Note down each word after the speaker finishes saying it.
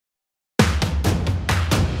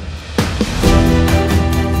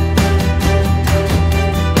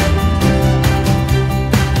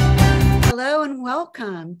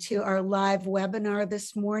welcome to our live webinar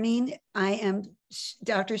this morning. I am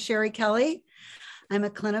Dr. Sherry Kelly. I'm a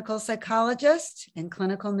clinical psychologist and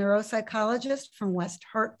clinical neuropsychologist from West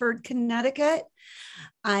Hartford, Connecticut.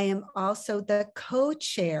 I am also the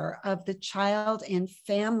co-chair of the Child and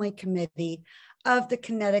Family Committee of the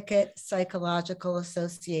Connecticut Psychological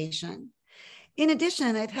Association. In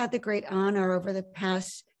addition, I've had the great honor over the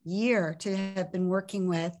past year to have been working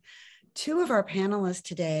with two of our panelists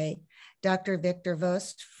today, Dr. Viktor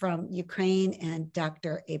from Ukraine and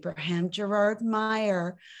Dr. Gerard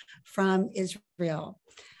Meyer from Israel.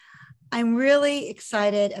 I'm really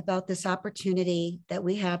excited about this opportunity that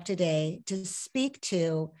we have today to speak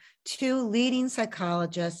to two leading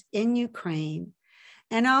psychologists in Ukraine,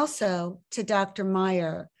 and also to Dr.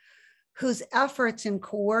 Meyer, whose efforts in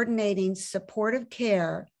coordinating supportive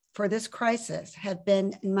care for this crisis have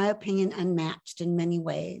been, in my opinion, unmatched in many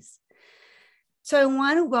ways. So I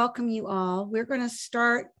want to welcome you all. We're going to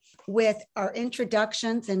start with our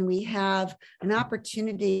introductions, and we have an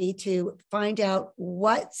opportunity to find out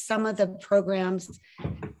what some of the programs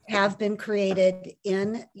have been created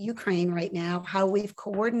in Ukraine right now, how we've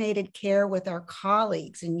coordinated care with our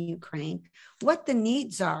colleagues in Ukraine, what the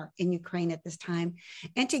needs are in Ukraine at this time,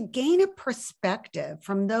 and to gain a perspective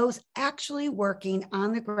from those actually working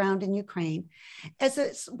on the ground in Ukraine,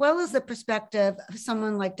 as well as the perspective of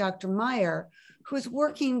someone like Dr. Meyer, who's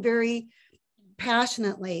working very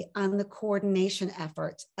passionately on the coordination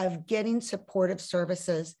efforts of getting supportive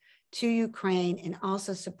services to Ukraine and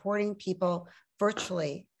also supporting people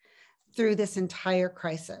virtually through this entire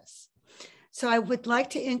crisis. So I would like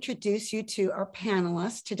to introduce you to our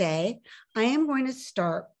panelists today. I am going to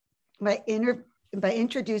start by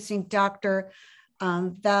introducing Dr.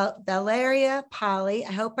 Valeriia Palii.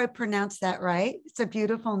 I hope I pronounced that right. It's a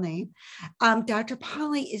beautiful name. Dr.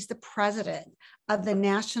 Palii is the president of the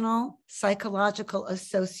National Psychological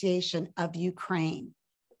Association of Ukraine.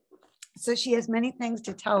 So she has many things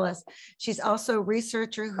to tell us. She's also a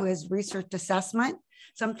researcher who has research assessment,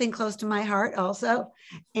 something close to my heart also,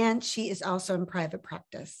 and she is also in private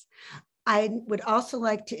practice. I would also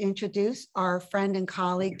like to introduce our friend and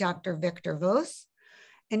colleague, Dr. Viktor.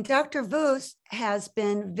 And Dr. Vos has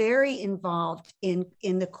been very involved in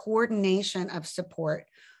the coordination of support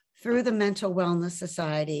through the Mental Wellness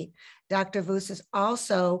Society. Dr. Vos is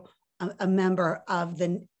also a member of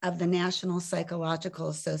the National Psychological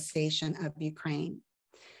Association of Ukraine.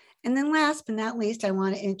 And then last but not least, I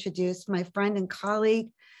want to introduce my friend and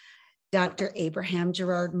colleague, Dr.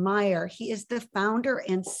 Gerard Meyer. He is the founder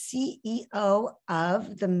and CEO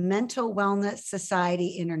of the Mental Wellness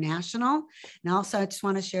Society International. And also, I just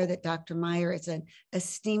want to share that Dr. Meyer is an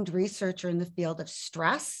esteemed researcher in the field of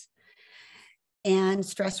stress and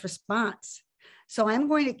stress response. So I'm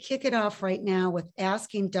going to kick it off right now with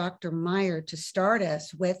asking Dr. Meyer to start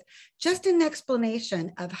us with just an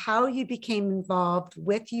explanation of how you became involved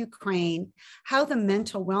with Ukraine, how the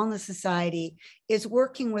Mental Wellness Society is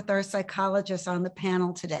working with our psychologists on the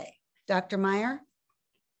panel today. Dr. Meyer?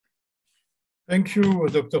 Thank you,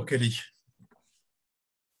 Dr. Kelly.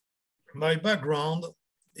 My background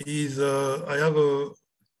is I have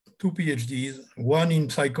two PhDs, one in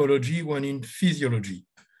psychology, one in physiology.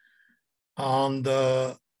 And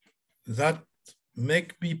that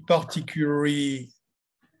make me particularly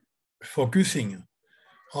focusing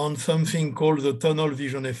on something called the tunnel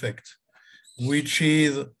vision effect, which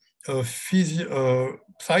is a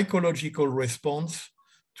psychological response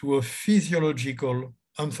to a physiological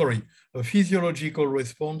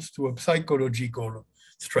response to a psychological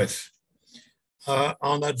stress.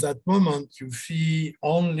 And at that moment, you see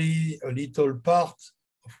only a little part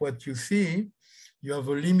of what you see. You have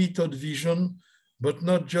a limited vision, but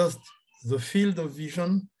not just the field of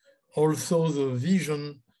vision, also the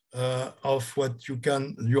vision of what you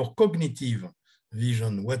can, your cognitive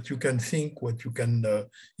vision, what you can think, what you can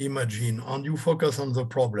imagine, and you focus on the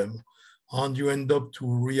problem, and you end up to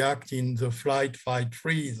react in the flight, fight,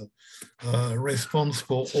 freeze response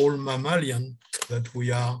for all mammalian that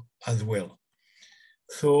we are as well.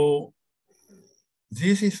 So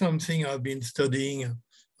this is something I've been studying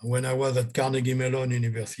when I was at Carnegie Mellon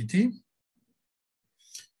University.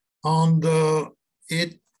 And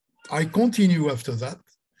I continue after that,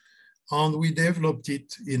 and we developed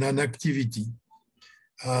it in an activity.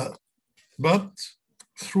 But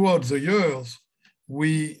throughout the years,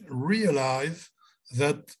 we realized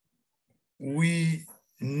that we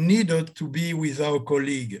needed to be with our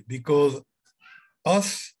colleague, because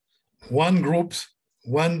us, one group,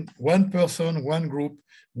 one person, one group,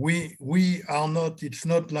 we are not, it's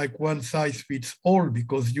not like one size fits all,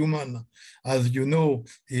 because human, as you know,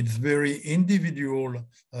 it's very individual,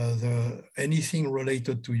 anything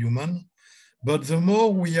related to human. But the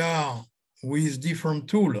more we are with different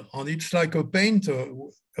tools, and it's like a painter,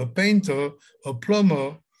 a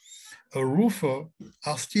plumber, a roofer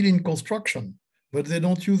are still in construction, but they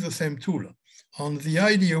don't use the same tool. And the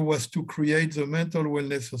idea was to create the Mental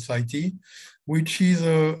Wellness Society, which is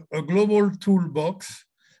a global toolbox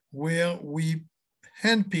where we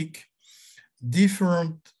handpick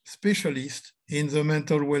different specialists in the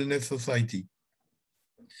Mental Wellness Society.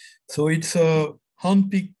 So it's a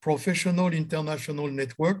handpicked professional international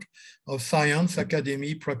network of science,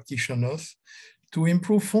 academy, practitioners to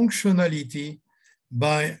improve functionality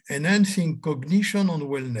by enhancing cognition and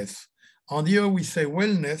wellness. And here we say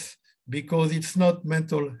wellness because it's not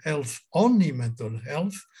mental health, only mental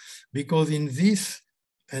health, because in this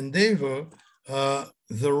endeavor,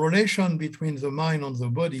 the relation between the mind and the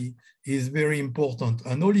body is very important.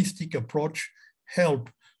 An holistic approach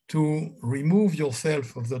helps to remove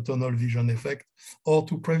yourself of the tunnel vision effect or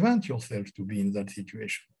to prevent yourself to be in that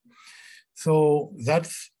situation. So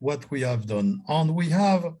that's what we have done. And we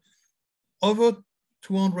have over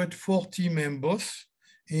 240 members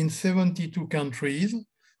in 72 countries.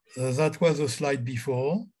 That was a slide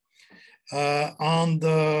before. In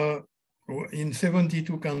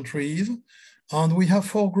 72 countries. And we have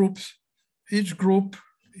 4 groups. Each group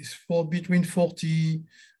is for between 40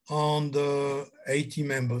 and 80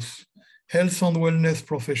 members. Health and wellness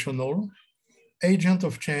professional, agent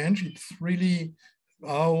of change. It's really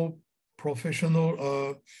how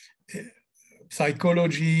professional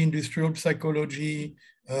psychology, industrial psychology,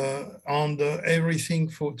 and everything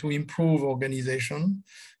to improve organization,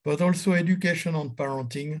 but also education and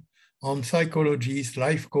parenting, on psychologist,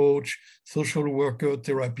 life coach, social worker,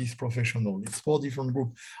 therapist, professional. It's 4 different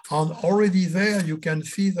groups. And already there, you can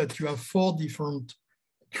see that you have 4 different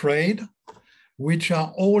trades, which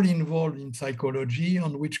are all involved in psychology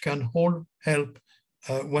and which can all help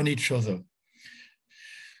one each other.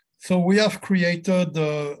 So we have created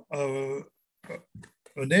a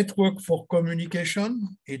network for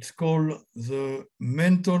communication. It's called the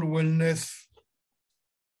Mental Wellness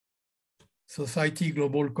Society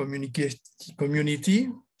Global Community.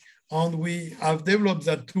 And we have developed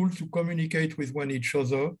that tool to communicate with one each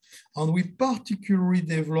other. And we particularly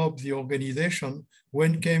developed the organization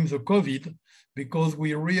when came the COVID, because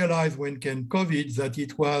we realized when came COVID that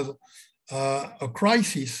it was a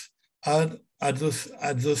crisis at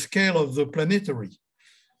the scale of the planetary.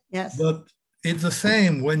 Yes. But it's the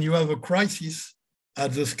same when you have a crisis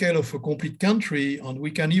at the scale of a complete country, and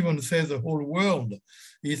we can even say the whole world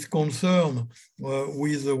is concerned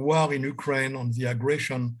with the war in Ukraine and the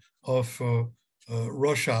aggression of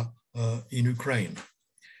Russia in Ukraine.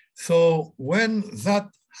 So when that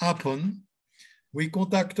happened, we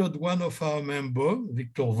contacted one of our members,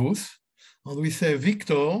 Viktor, and we say,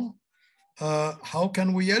 Viktor, how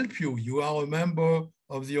can we help you? You are a member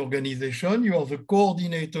of the organization. You are the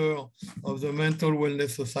coordinator of the Mental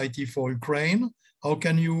Wellness Society for Ukraine. How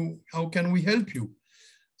can we help you?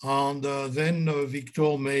 And then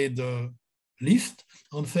Viktor made a list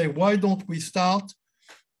and said, why don't we start?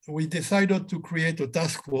 We decided to create a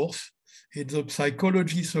task force. It's a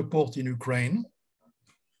psychology support in Ukraine.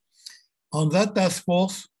 And that task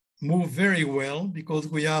force moved very well because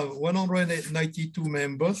we have 192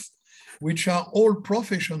 members, which are all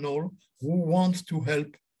professionals who want to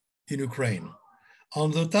help in Ukraine.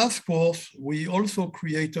 On the task force, we also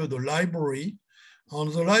created a library.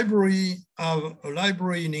 And the library have a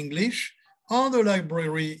library in English and a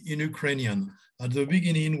library in Ukrainian. At the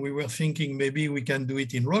beginning, we were thinking maybe we can do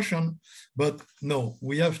it in Russian, but no,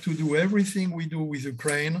 we have to do everything we do with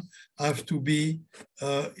Ukraine have to be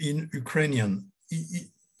in Ukrainian.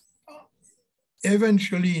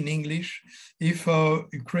 Eventually in English, if our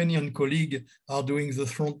Ukrainian colleagues are doing the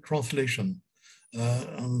translation.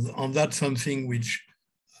 And that's something which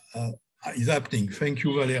is happening. Thank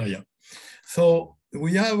you, Valeriia. So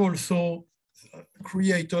we have also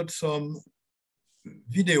created some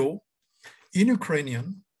video in Ukrainian,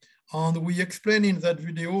 and we explain in that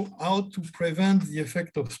video how to prevent the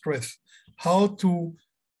effect of stress, how to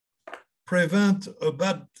prevent a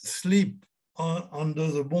bad sleep under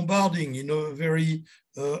the bombarding in a very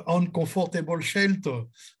uncomfortable shelter,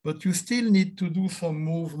 but you still need to do some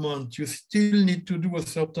movement, you still need to do a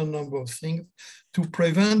certain number of things to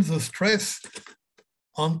prevent the stress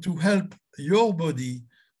and to help your body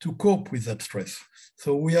to cope with that stress.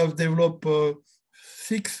 So we have developed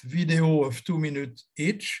 6 videos of 2 minutes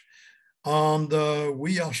each, and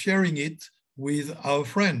we are sharing it with our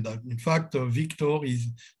friend. In fact, Viktor is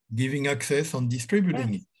giving access and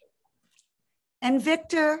distributing it. And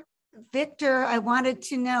Victor, I wanted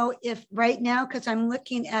to know if right now, because I'm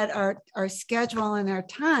looking at our schedule and our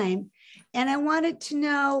time, and I wanted to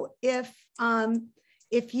know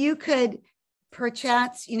if you could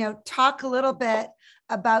perchance, talk a little bit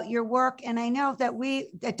about your work. And I know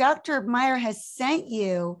that Dr. Meyer has sent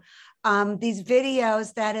you these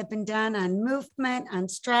videos that have been done on movement, on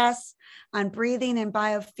stress, on breathing and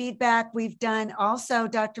biofeedback. We've done also,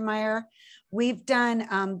 Dr. Meyer, we've done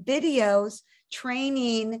videos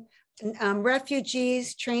training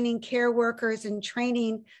refugees, training care workers, and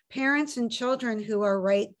training parents and children who are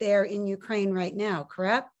right there in Ukraine right now,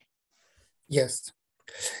 correct? Yes.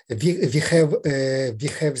 We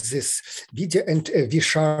have this video, and we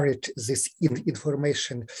shared this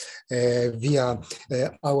information via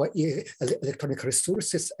our electronic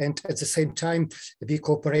resources, and at the same time we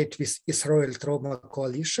cooperate with Israel Trauma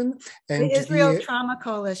Coalition and the Israel Trauma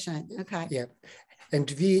Coalition. Okay. Yeah, and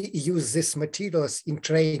we use these materials in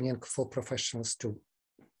training for professionals too.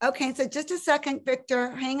 Okay, so just a second, Victor,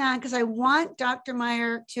 hang on, because I want Dr.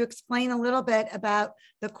 Meyer to explain a little bit about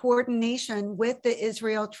the coordination with the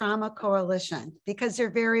Israel Trauma Coalition, because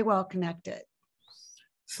they're very well connected.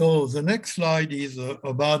 So the next slide is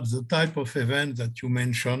about the type of event that you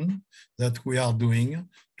mentioned that we are doing,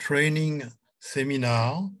 training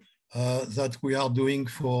seminar that we are doing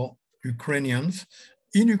for Ukrainians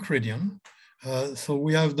in Ukrainian. So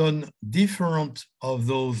we have done different of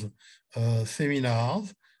those seminars.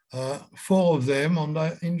 4 of them, and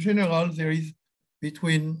in general, there is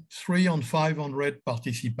between 300 and 500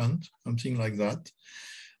 participants, something like that.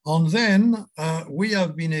 And then we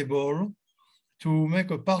have been able to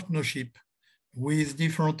make a partnership with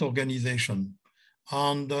different organizations.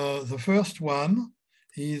 And the first one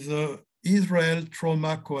is Israel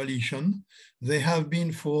Trauma Coalition. They have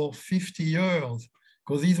been for 50 years,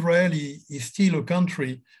 because Israel is still a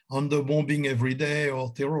country under bombing every day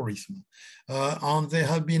or terrorism. And they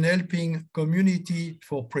have been helping community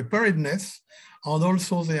for preparedness, and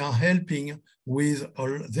also they are helping with,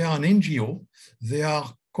 they are an NGO, they are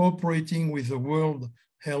cooperating with the World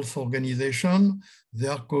Health Organization, they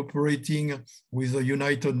are cooperating with the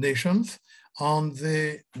United Nations, and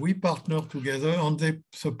we partner together, and they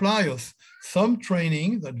supply us some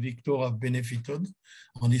training that Viktor have benefited,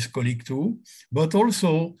 and his colleague too, but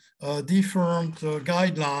also different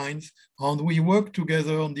guidelines, and we work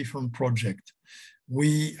together on different projects.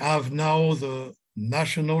 We have now the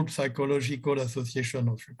National Psychological Association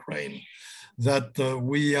of Ukraine that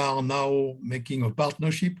we are now making a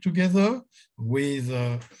partnership together with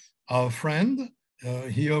our friend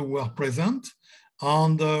here who are present.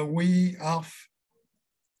 And we are,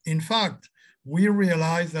 in fact, we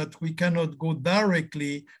realize that we cannot go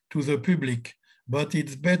directly to the public, but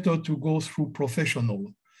it's better to go through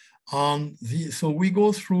professional. And so we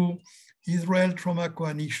go through Israel Trauma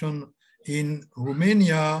Coalition in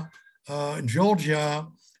Romania, Georgia,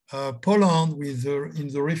 Poland in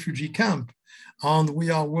the refugee camp. And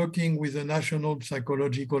we are working with the National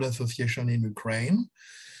Psychological Association in Ukraine.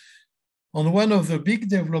 And one of the big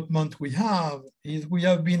developments we have is we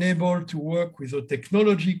have been able to work with a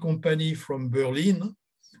technology company from Berlin,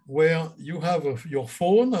 where you have your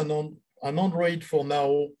phone and an Android for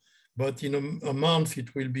now, but in a month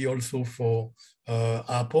it will be also for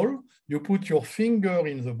Apple. You put your finger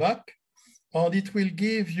in the back, and it will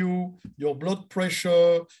give you your blood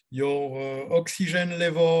pressure, your oxygen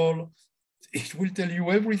level. It will tell you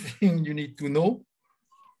everything you need to know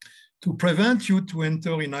to prevent you to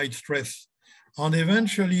enter in high stress, and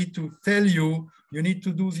eventually to tell you, you need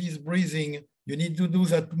to do this breathing, you need to do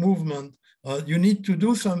that movement, you need to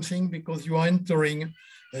do something because you are entering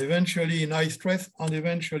eventually in high stress and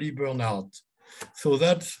eventually burnout. So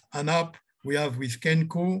that's an app we have with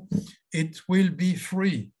Kenku. It will be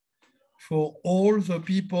free for all the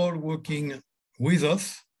people working with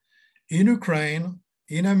us in Ukraine,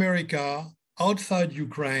 in America, outside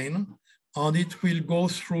Ukraine, and it will go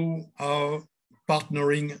through our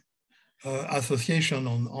partnering association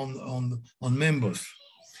on members.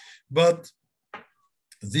 But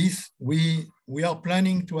this, we are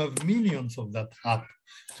planning to have millions of that app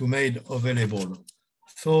to made available.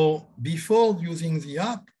 So before using the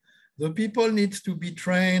app, the people need to be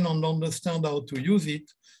trained and understand how to use it.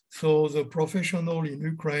 So the professional in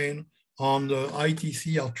Ukraine and the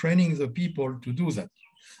ITC are training the people to do that.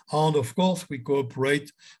 And of course, we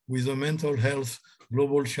cooperate with the Mental Health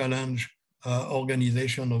Global Challenge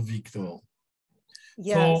organization of Viktor.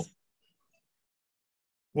 Yes. So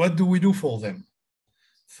what do we do for them?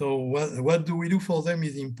 So what do we do for them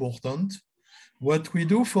is important. what we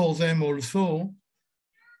do for them also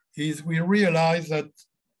is we realize that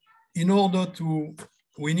in order to,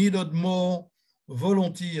 we needed more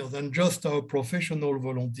volunteers than just our professional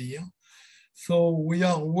volunteer. So we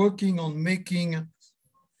are working on making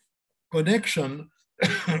connection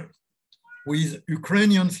with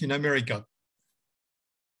Ukrainians in America.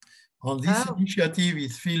 And this initiative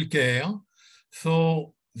is Field Care.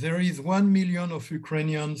 So there is 1 million of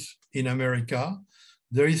Ukrainians in America.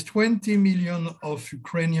 There is 20 million of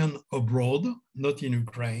Ukrainians abroad, not in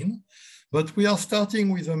Ukraine. But we are starting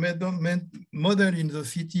with a model in the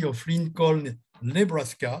city of Lincoln,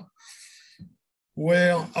 Nebraska,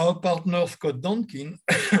 where our partner Scott Duncan,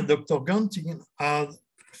 Dr. Duncan, has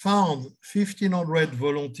found 1,500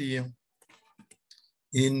 volunteers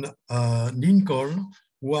in Lincoln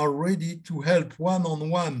who are ready to help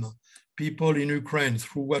one-on-one people in Ukraine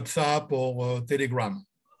through WhatsApp or Telegram.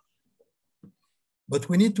 But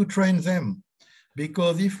we need to train them,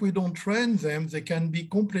 because if we don't train them, they can be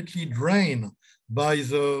completely drained by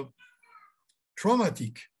the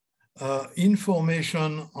traumatic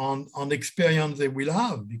information on experience they will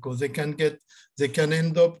have, because they can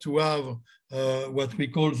end up to have what we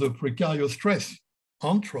call the precarious stress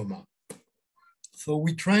and trauma. So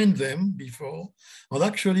we trained them before, and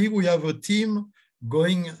actually we have a team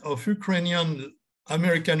going of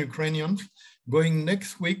American Ukrainians going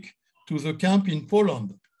next week to the camp in Poland.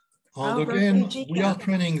 And again, we are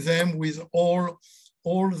training them with all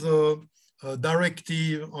the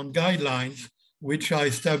directive and guidelines which are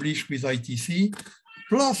established with ITC,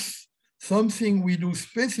 plus something we do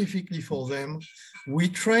specifically for them. We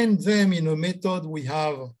train them in a method we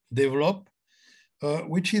have developed,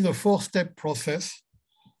 which is a 4-step process.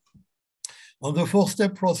 And the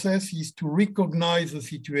 4-step process is to recognize the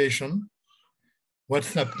situation,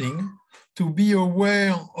 what's happening, to be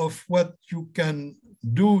aware of what you can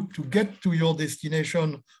do to get to your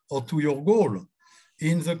destination or to your goal.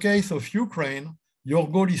 In the case of Ukraine, your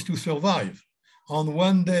goal is to survive. And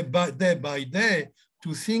one day by day,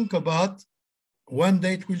 to think about one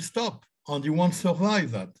day it will stop and you won't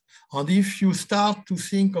survive that. And if you start to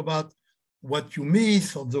think about what you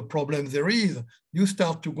miss or the problem there is, you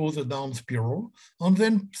start to go the down spiral. And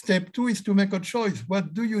then step 2 is to make a choice.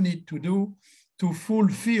 What do you need to do to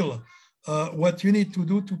fulfill what you need to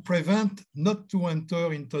do to prevent not to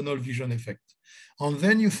enter in tunnel vision effect? And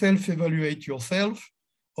then you self-evaluate yourself,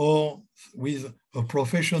 or with a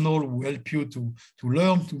professional who help you to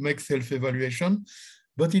learn to make self-evaluation.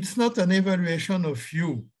 But it's not an evaluation of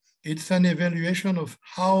you. It's an evaluation of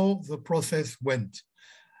how the process went.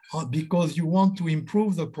 Because you want to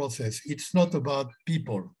improve the process. It's not about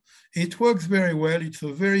people. It works very well. It's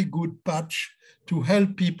a very good patch to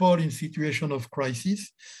help people in situation of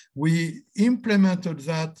crisis. We implemented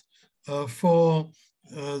that for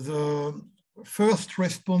the first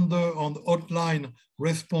responder and hotline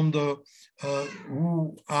responder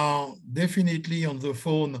who are definitely on the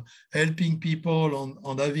phone helping people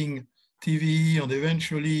on having TVE and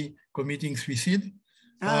eventually committing suicide.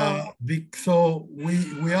 So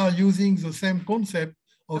we are using the same concept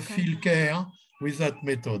of field care with that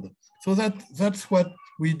method. So that's what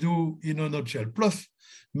we do in a nutshell. Plus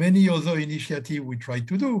many other initiatives we try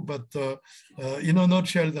to do, but in a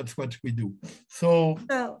nutshell, that's what we do. So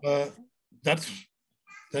that's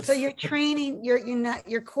so you're training,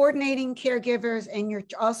 you're coordinating caregivers, and you're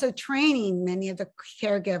also training many of the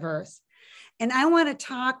caregivers. And I want to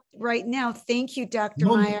talk right now. Thank you, Dr.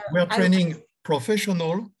 Meyer. We're training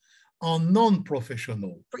professional and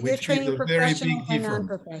non-professional. You're training professional and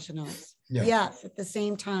non-professionals. Yeah. Yes, at the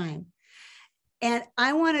same time. And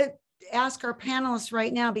I want to ask our panelists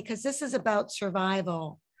right now, because this is about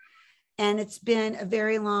survival, and it's been a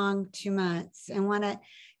very long 2 months. I want to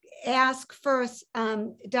ask first,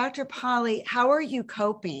 Dr. Palii, how are you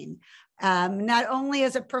coping? Not only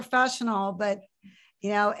as a professional, but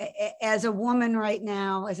as a woman right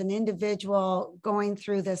now, as an individual going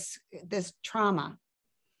through this trauma.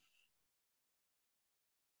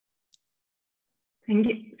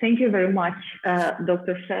 Thank you very much,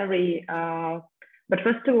 Dr. Sherry. But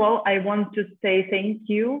first of all, I want to say thank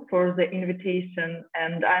you for the invitation,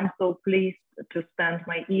 and I'm so pleased to spend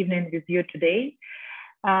my evening with you today.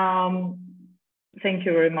 Thank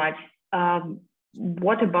you very much.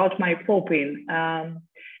 What about my coping?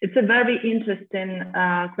 It's a very interesting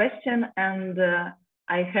question, and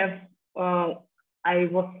I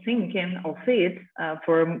was thinking of it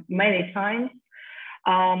for many times.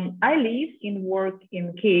 I live and work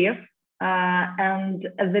in Kiev, and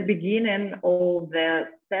at the beginning of the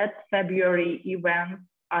sad February event,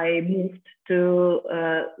 I moved to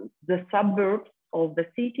the suburbs of the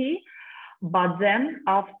city. But then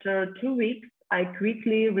after 2 weeks, I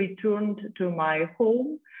quickly returned to my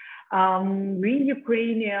home. We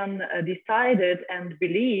Ukrainian decided and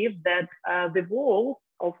believe that the walls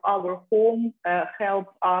of our home help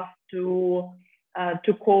us to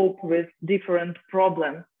cope with different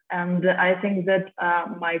problems. And I think that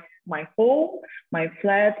my home, my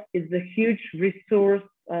flat, is a huge resource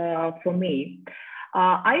for me.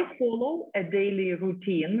 I follow a daily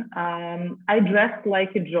routine. I dress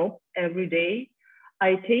like a job every day.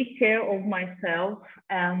 I take care of myself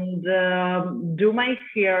and do my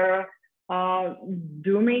hair,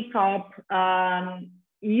 do makeup,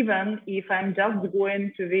 even if I'm just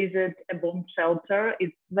going to visit a bomb shelter.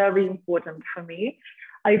 It's very important for me.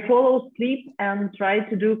 I follow sleep and try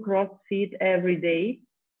to do CrossFit every day,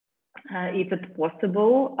 if it's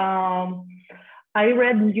possible. I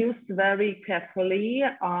read news very carefully.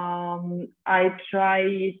 I try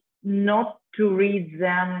not to read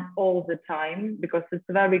them all the time because it's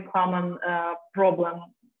a very common problem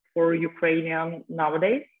for Ukrainian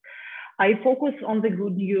nowadays. I focus on the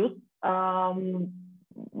good news,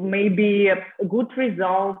 maybe good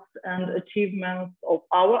results and achievements of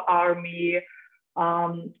our army,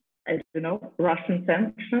 I don't know, Russian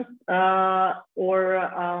sanctions,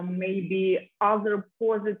 or maybe other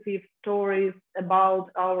positive stories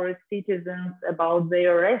about our citizens, about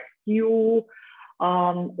their rescue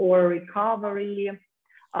or recovery.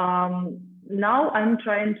 Now I'm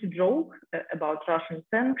trying to joke about Russian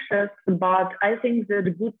sanctions, but I think that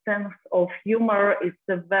a good sense of humor is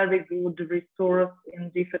a very good resource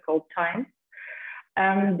in difficult times.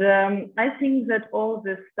 And I think that all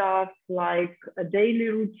the stuff like a daily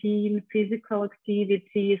routine, physical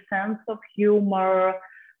activity, sense of humor,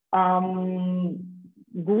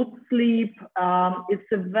 good sleep,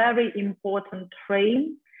 it's a very important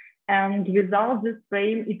frame. And without this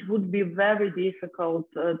frame, it would be very difficult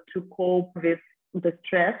to cope with the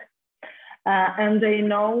stress. And I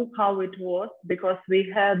know how it was because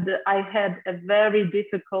I had a very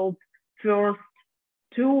difficult first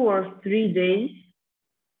 2 or 3 days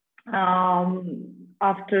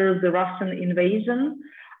after the Russian invasion.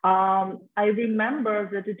 I remember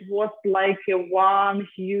that it was like one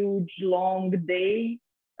huge long day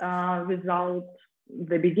without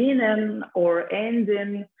the beginning or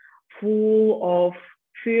ending, full of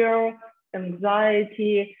fear,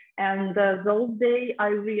 anxiety. And those days I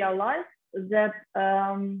realized that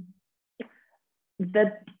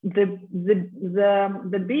that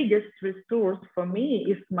the biggest resource for me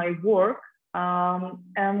is my work.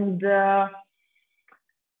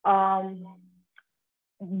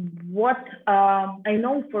 What I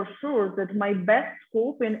know for sure that my best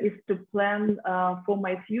coping is to plan for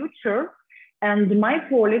my future. And my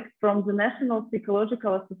colleagues from the National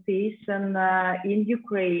Psychological Association in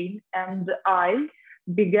Ukraine and I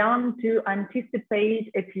began to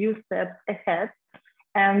anticipate a few steps ahead.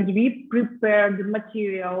 And we prepared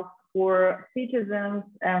material for citizens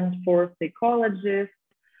and for psychologists.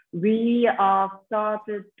 We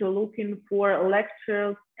started to looking for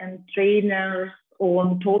lectures and trainers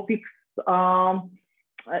on topics,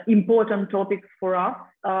 important topics for us.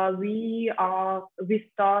 We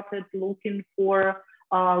started looking for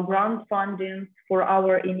grant funding for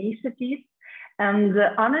our initiatives. And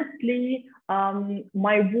honestly,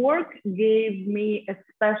 my work gave me a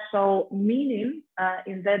special meaning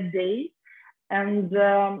in that day. And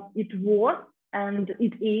it was, and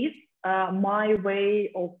it is, my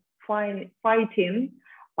way of fighting.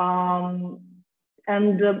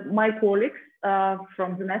 And my colleagues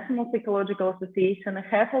from the National Psychological Association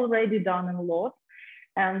have already done a lot.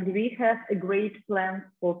 And we have a great plan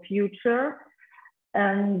for future.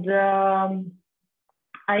 And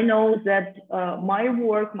I know that my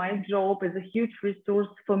work, my job is a huge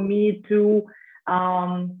resource for me to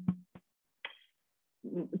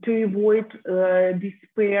avoid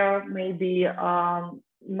despair. Maybe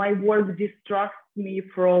my work distracts me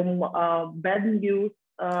from bad news,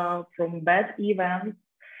 from bad events,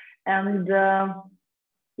 and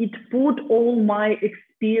it put all my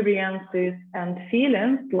experiences and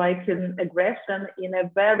feelings, like an aggression, in a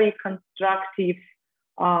very constructive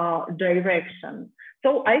direction.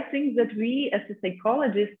 So I think that we as a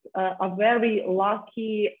psychologist are very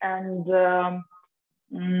lucky and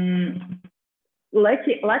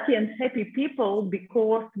lucky and happy people,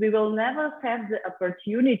 because we will never have the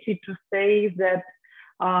opportunity to say that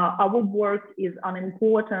our work is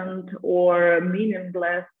unimportant or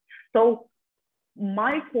meaningless. So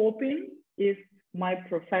my coping is my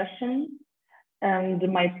profession and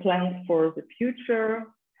my plans for the future,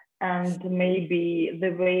 and maybe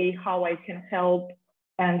the way how I can help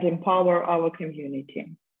and empower our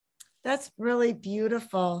community. That's really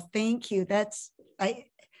beautiful. Thank you.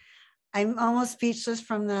 I'm almost speechless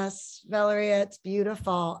from this, Valeriia. It's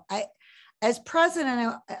beautiful. As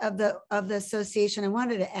president of the association, I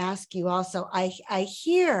wanted to ask you also, I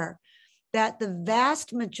hear that the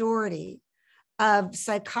vast majority of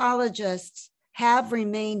psychologists have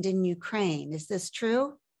remained in Ukraine. Is this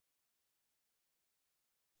true?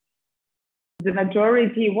 The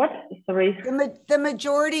majority, what? Sorry. The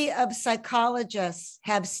majority of psychologists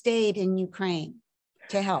have stayed in Ukraine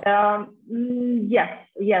to help.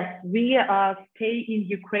 Yes, we stay in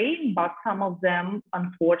Ukraine, but some of them,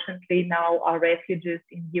 unfortunately, now are refugees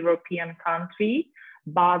in European countries,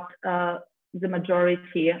 but the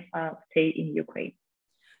majority stay in Ukraine.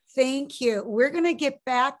 Thank you. We're going to get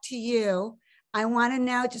back to you. I want to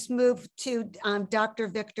now just move to Dr.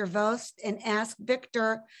 Viktor Vost and ask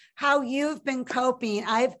Viktor how you've been coping.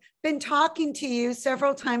 I've been talking to you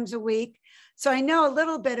several times a week, so I know a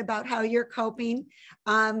little bit about how you're coping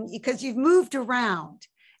because you've moved around.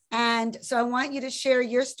 And so I want you to share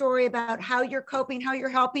your story about how you're coping, how you're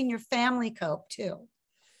helping your family cope too.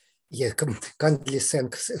 Yeah, kindly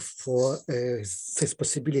thanks for this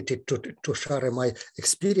possibility to share my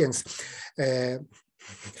experience.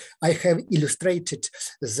 I have illustrated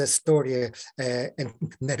the story and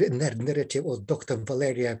narrative of Dr.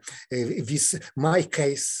 Valeriia with my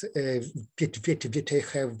case, which I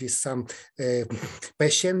have with some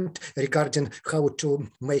patient regarding how to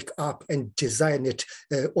make up and design it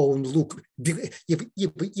own look,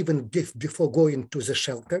 even before going to the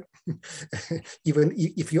shelter, even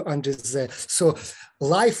if you're under the, so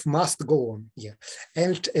life must go on. Yeah,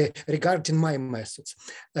 and regarding my methods,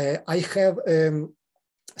 I have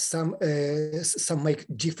some make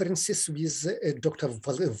differences with Dr.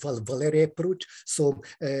 Valeriia approach. So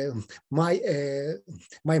my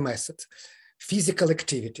method, physical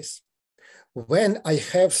activities. When I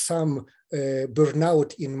have some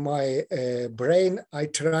burnout in my brain, I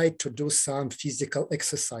try to do some physical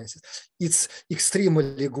exercises. It's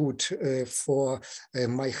extremely good for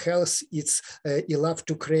my health. It's enough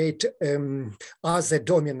to create other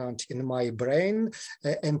dominant in my brain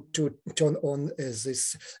and to turn on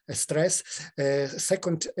this stress.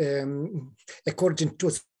 Second, according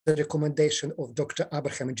to the recommendation of Dr.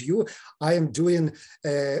 Abraham and you, I am doing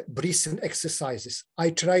breathing exercises. I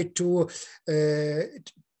try to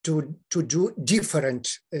do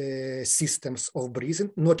different systems of breathing,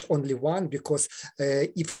 not only one, because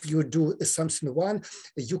if you do something one,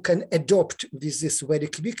 you can adopt with this very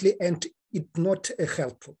quickly and it's not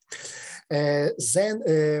helpful.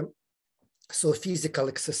 So physical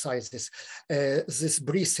exercises, this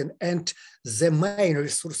breathing, and the main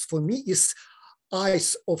resource for me is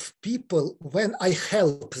eyes of people when I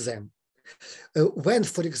help them. When,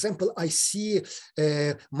 for example, I see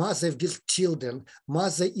mother with children,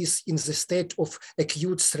 mother is in the state of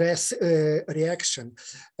acute stress reaction,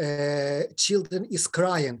 children is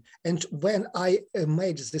crying, and when I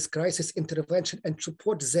made this crisis intervention and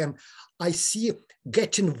support them, I see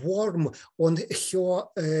getting warm on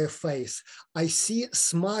her face. I see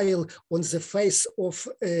smile on the face of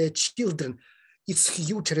children. It's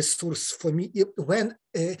huge resource for me when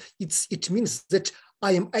it means that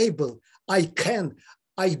I am able, I can,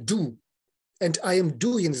 I do, and I am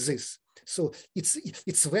doing this. So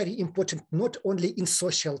it's very important, not only in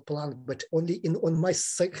social plan, but only on my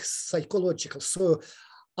psychological. So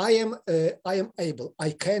I am able,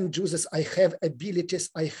 I can do this, I have abilities,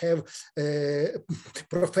 I have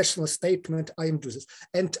professional statement, I am do this.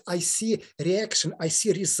 And I see reaction, I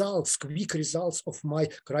see results, quick results of my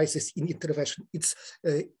crisis in intervention. It's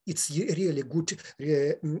really good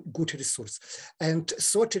resource. And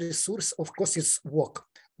third resource, of course, is work.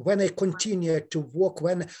 When I continue to work,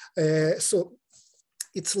 so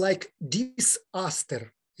it's like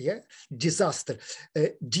disaster, yeah, disaster,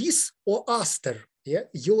 dis or aster. Yeah,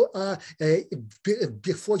 you are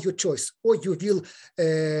before your choice, or you will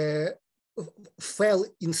fail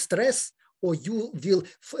in stress, or you will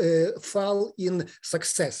fall in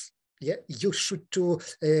success. Yeah, you should to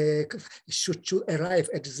arrive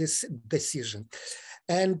at this decision.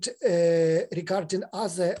 And regarding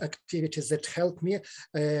other activities that help me,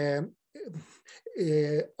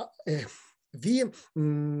 we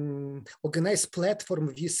organize platform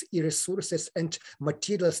with e-resources and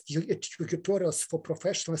materials, tutorials for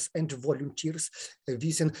professionals and volunteers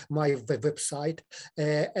within my website.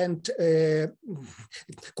 And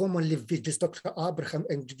commonly with Dr. Abraham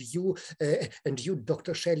and you,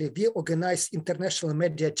 Dr. Shelley, we organize international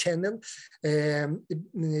media channel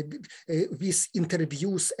with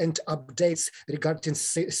interviews and updates regarding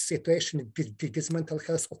situation with mental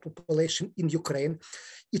health of population in Ukraine.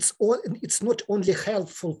 It's it's not only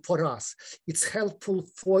helpful for us, it's helpful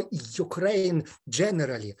for Ukraine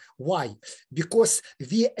generally. Why? Because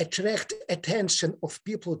we attract attention of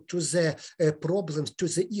people to the problems, to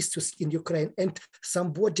the issues in Ukraine, and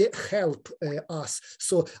somebody help us.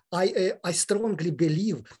 So I strongly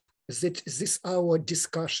believe that this our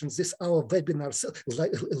discussions, this our webinars,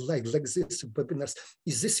 like this webinars,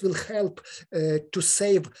 this will help to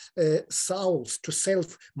save souls, to save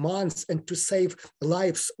months, and to save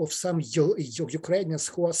lives of some Ukrainians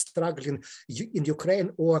who are struggling in Ukraine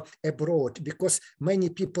or abroad, because many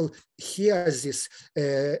people hear this,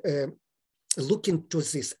 look into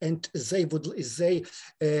this, and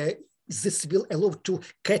this will allow to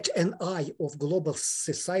catch an eye of global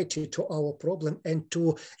society to our problem and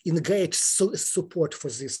to engage support for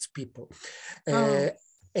these people.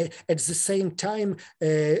 At the same time,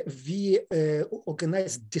 we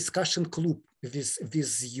organized discussion club with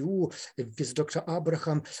you, with Dr.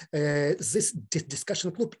 Abraham. This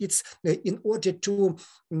discussion club, it's in order to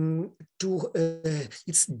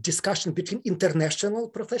it's discussion between international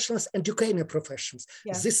professionals and Ukrainian professionals.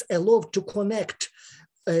 Yes. This allowed to connect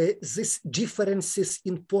these differences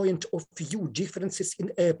in point of view, differences in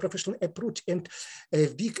professional approach, and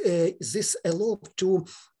this allowed to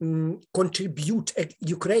contribute a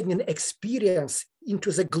Ukrainian experience into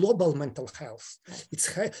the global mental health. It's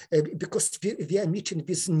because we are meeting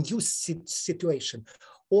with new situation.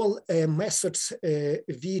 All methods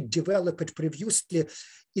we developed previously,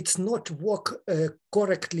 it's not work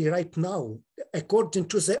correctly right now, according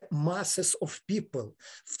to the masses of people.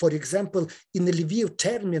 For example, in the Lviv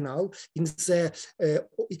terminal, in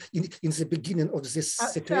the beginning of this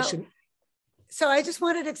situation. So I just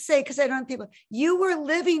wanted to say, because I don't have people, you were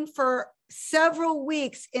living for several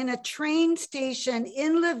weeks in a train station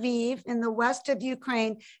in Lviv, in the west of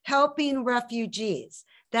Ukraine, helping refugees.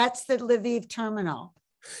 That's the Lviv terminal.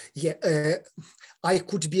 Yeah, I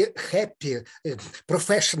could be happy,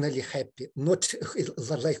 professionally happy, not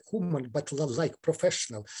like human, but like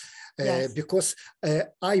professional, yes. Because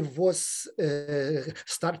I was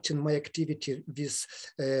starting my activity with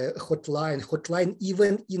hotline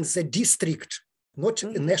even in the district. Not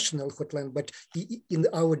a national hotline, but in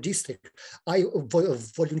our district. I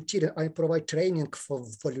volunteer. I provide training for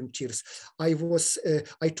volunteers. I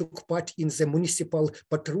took part in the municipal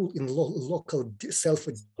patrol, in local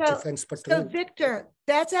self-defense patrol. So Viktor,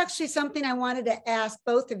 that's actually something I wanted to ask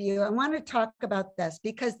both of you. I want to talk about this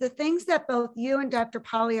because the things that both you and Dr.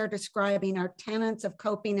 Palii are describing are tenets of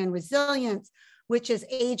coping and resilience, which is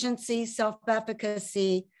agency,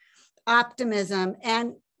 self-efficacy, optimism,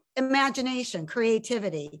 and imagination,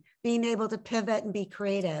 creativity, being able to pivot and be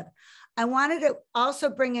creative. I wanted to also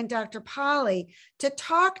bring in Dr. Palii to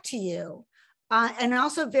talk to you, and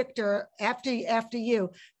also Viktor, after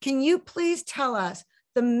you. Can you please tell us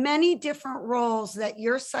the many different roles that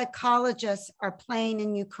your psychologists are playing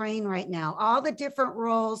in Ukraine right now, all the different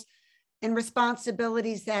roles and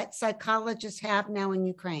responsibilities that psychologists have now in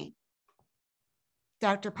Ukraine?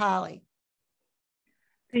 Dr. Palii.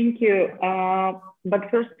 Thank you.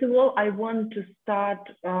 But first of all, I want to start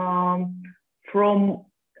from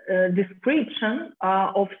a description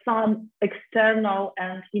of some external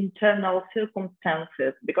and internal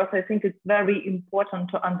circumstances, because I think it's very important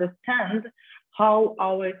to understand how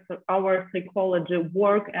our psychology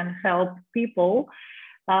work and help people.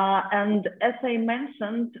 And as I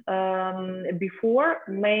mentioned before,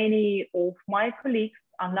 many of my colleagues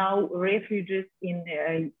are now refugees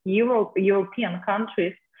in European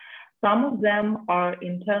countries. Some of them are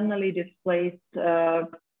internally displaced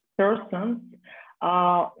persons.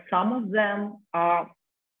 Some of them are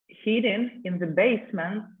hidden in the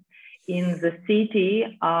basement in the city,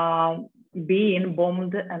 being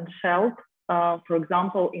bombed and shelled, for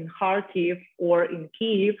example, in Kharkiv or in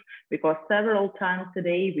Kyiv, because several times a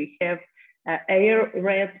day we have air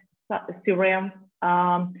raid sirens.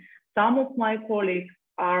 Some of my colleagues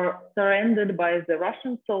are surrendered by the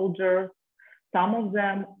Russian soldiers. Some of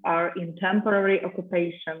them are in temporary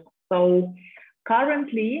occupation. So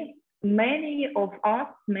currently, many of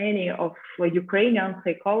Ukrainian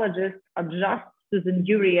psychologists adjust to the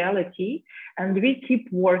new reality, and we keep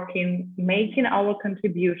working, making our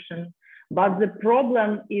contribution. But the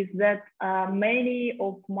problem is that many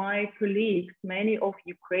of my colleagues, many of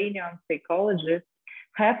Ukrainian psychologists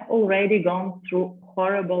have already gone through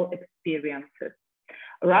horrible experiences.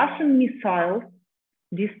 Russian missiles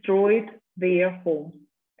destroyed their homes,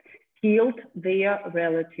 killed their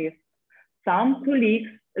relatives. Some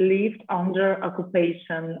colleagues lived under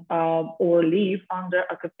occupation or live under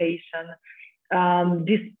occupation.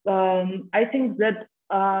 I think that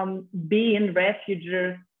being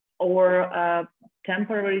refugees or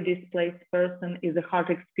temporary displaced person is a hard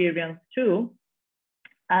experience too.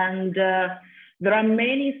 And there are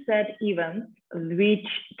many sad events which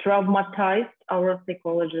traumatized our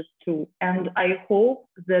psychologists too. And I hope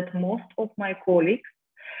that most of my colleagues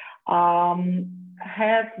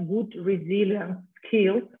have good resilience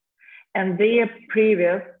skills, and their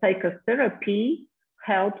previous psychotherapy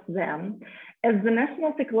helps them. As the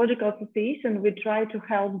National Psychological Association, we try to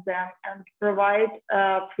help them and provide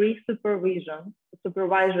free supervision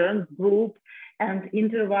group and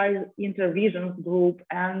interventions group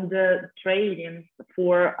and training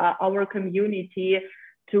for our community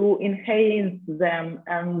to enhance them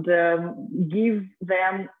and give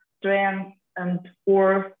them strength and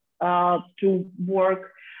force to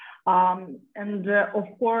work. Of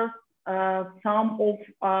course, some of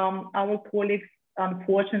our colleagues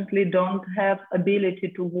unfortunately don't have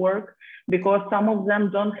ability to work because some of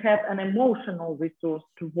them don't have an emotional resource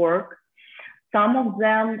to work. Some of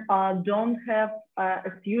them don't have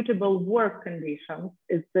a suitable work conditions.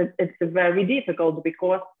 It's very difficult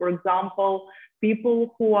because, for example,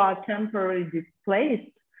 people who are temporarily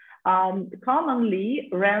displaced commonly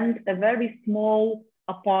rent a very small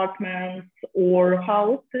apartments or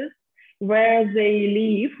houses where they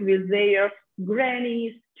live with their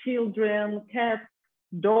grannies, children, cats,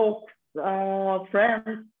 dogs,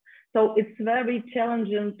 friends. So it's very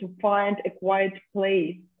challenging to find a quiet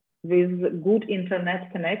place with good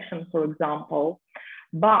internet connection, for example.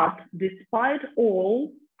 But despite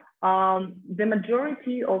all, the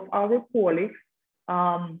majority of our colleagues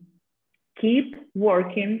keep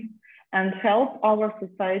working and help our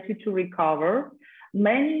society to recover.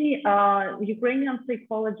 Many Ukrainian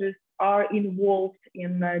psychologists are involved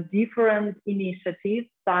in different initiatives,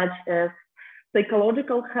 such as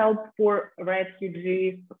psychological help for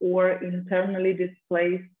refugees or internally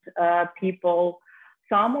displaced people.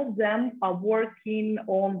 Some of them are working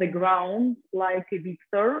on the ground, like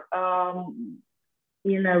Viktor,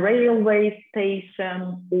 in a railway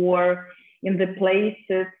station or in the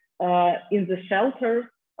places, in the shelters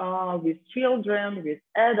with children, with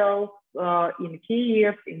adults, in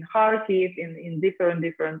Kiev, in Kharkiv, in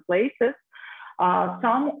different places.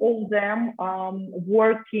 Some of them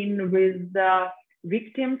working with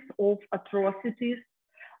victims of atrocities,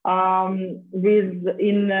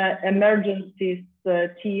 in emergencies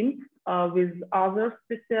teams with other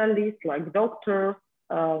specialists like doctors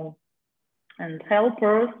and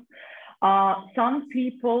helpers. Some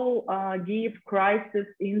people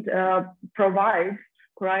provide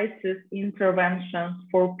crisis interventions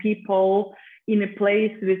for people in a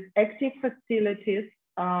place with active facilities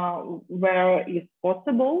where it's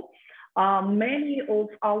possible. Many of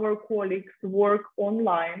our colleagues work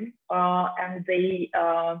online and they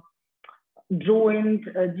joined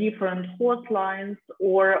different hotlines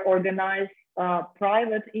or organized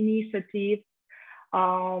private initiatives.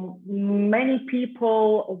 Many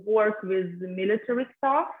people work with the military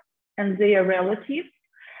staff and their relatives.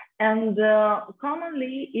 And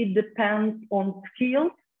commonly it depends on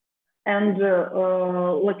skills and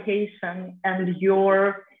location and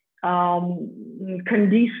your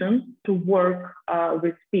conditions to work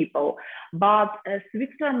with people. But as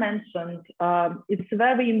Viktor mentioned, it's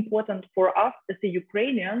very important for us as a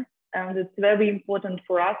Ukrainian, and it's very important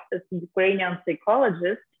for us as Ukrainian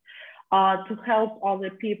psychologists to help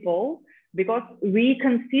other people, because we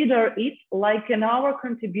consider it like in our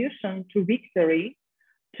contribution to victory,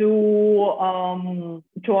 to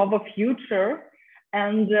our future.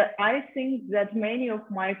 And I think that many of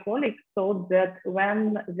my colleagues thought that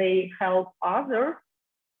when they help others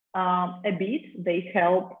a bit, they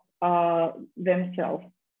help themselves.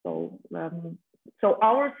 So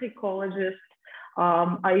our psychologists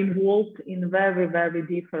are involved in very, very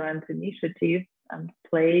different initiatives and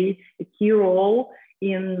play a key role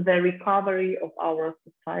in the recovery of our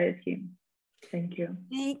society. Thank you.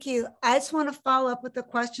 Thank you. I just want to follow up with a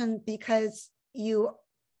question because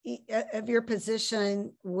of your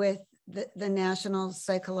position with the National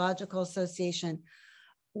Psychological Association.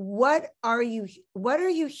 What are you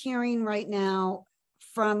hearing right now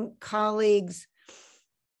from colleagues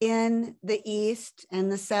in the East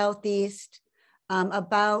and the Southeast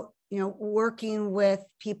about working with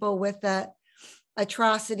people with the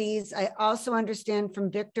atrocities? I also understand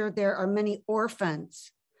from Viktor there are many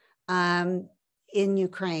orphans in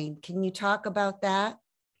Ukraine. Can you talk about that?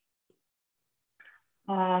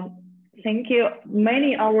 Thank you.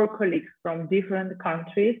 Many our colleagues from different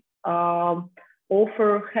countries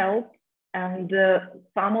offer help, and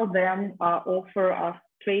some of them offer us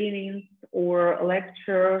trainings or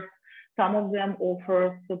lectures. Some of them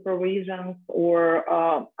offer supervisions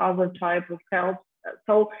or other type of help.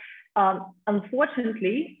 So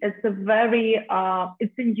Unfortunately, it's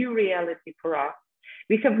it's a new reality for us.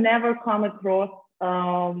 We have never come across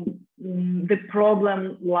the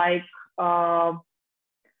problem like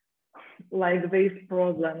this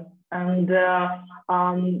problem, and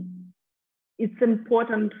it's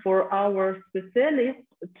important for our specialists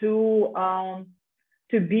to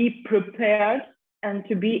be prepared and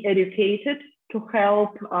to be educated to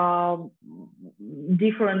help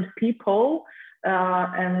different people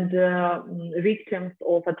and victims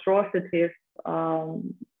of atrocities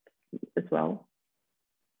as well.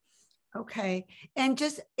 Okay, and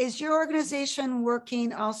just, is your organization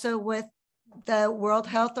working also with the World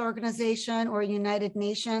Health Organization or United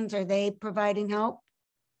Nations? Are they providing help?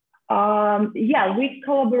 Yeah, we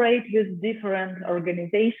collaborate with different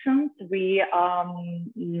organizations. We,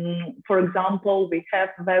 for example, we have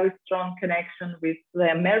a very strong connection with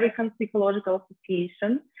the American Psychological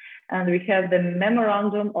Association, and we have the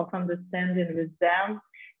Memorandum of Understanding with them.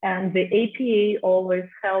 And the APA always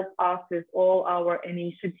helps us with all our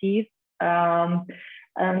initiatives. Now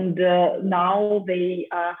they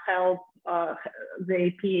help, the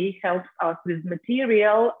APA helps us with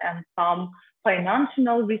material and some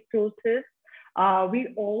financial resources. We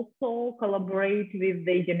also collaborate with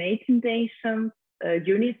the United Nations,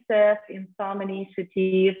 UNICEF in some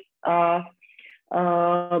initiatives. I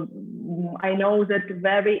know that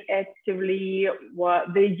very actively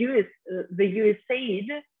the USAID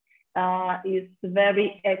is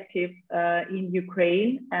very active in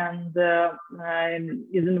Ukraine and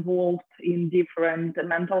is involved in different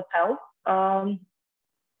mental health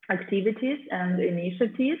activities and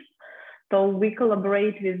initiatives. So we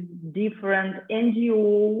collaborate with different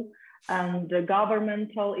NGO and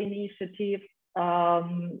governmental initiatives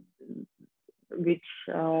which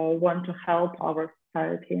want to help our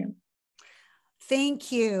society.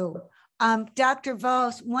 Thank you. Dr.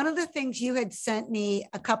 Vos, one of the things you had sent me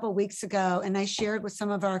a couple of weeks ago, and I shared with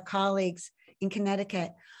some of our colleagues in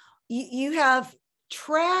Connecticut, you have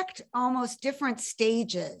tracked almost different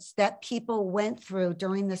stages that people went through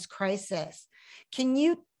during this crisis. Can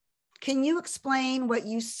you explain what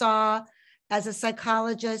you saw as a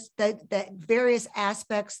psychologist, that various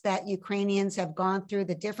aspects that Ukrainians have gone through,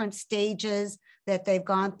 the different stages that they've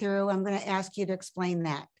gone through? I'm going to ask you to explain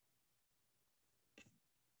that.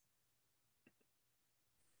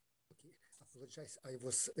 Apologize, I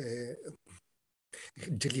was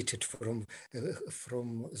deleted from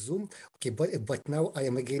Zoom. Okay, but now I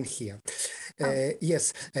am again here.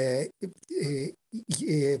 Yes, I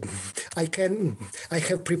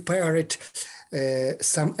have prepared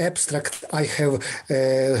some abstract. I have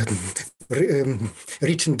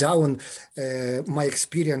written down my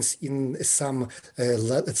experience in some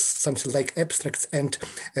something like abstracts, and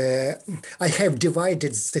I have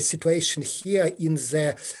divided the situation here in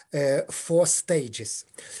the 4 stages.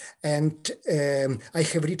 And I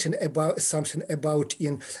have written about something about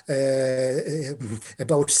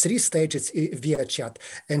about 3 stages via chat.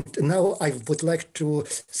 And now I would like to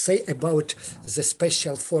say about the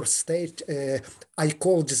special 4th stage. I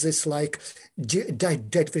called this like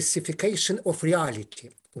diversification of reality.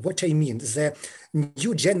 What I mean, the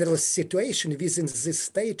new general situation within this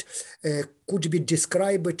state could be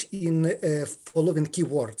described in following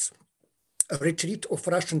keywords: retreat of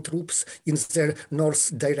Russian troops in their north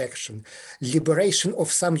direction, liberation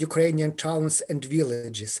of some Ukrainian towns and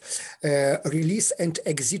villages, release and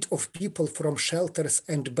exit of people from shelters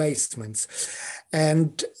and basements,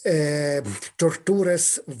 and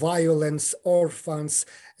tortures, violence, orphans,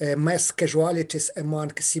 mass casualties among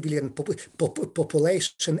civilian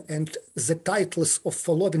population, and the titles of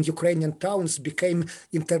following Ukrainian towns became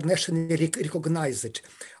internationally recognized.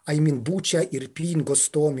 I mean, Bucha, Irpin,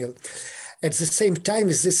 Gostomel. At the same time,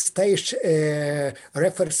 this stage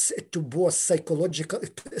refers to both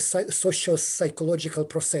social-psychological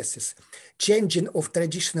processes, changing of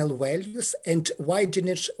traditional values and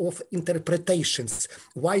widening of interpretations,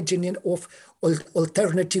 widening of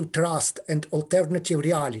alternative trust and alternative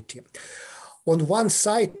reality. On one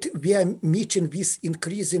side, we are meeting with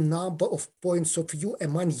increasing number of points of view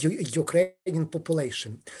among Ukrainian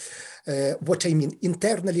population. What I mean,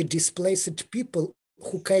 internally displaced people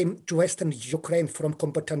who came to Western Ukraine from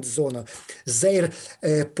combatant zone, their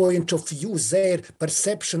point of view, their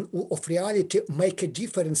perception of reality make a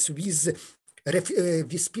difference with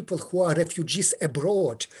people who are refugees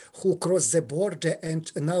abroad, who cross the border and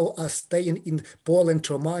now are staying in Poland,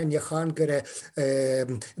 Romania, Hungary,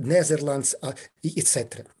 Netherlands,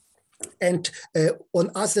 etc. And on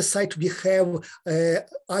other side, we have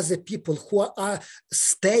other people who are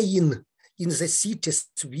staying in the cities,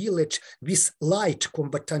 village with light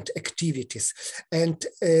combatant activities, and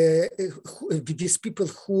with people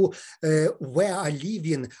who were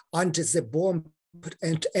living under the bomb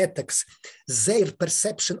and attacks, their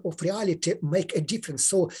perception of reality make a difference.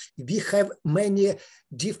 So we have many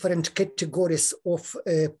different categories of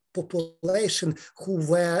population who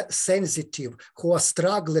were sensitive, who are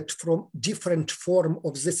struggled from different form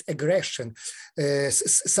of this aggression.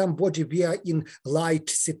 Somebody were in light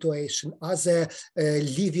situation, other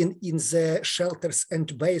living in the shelters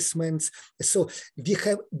and basements. So we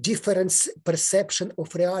have different perception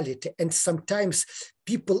of reality, and sometimes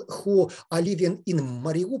people who are living in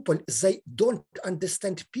Mariupol, they don't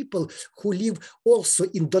understand people who live also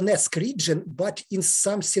in Donetsk region, but in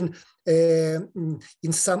something,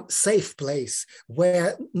 in some safe place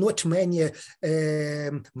where not many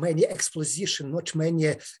explosion, not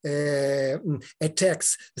many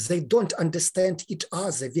attacks. They don't understand each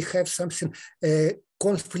other. We have something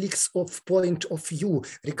conflicts of point of view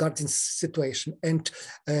regarding situation. And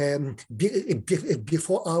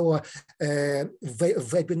before our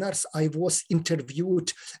webinars, I was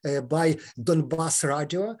interviewed by Donbass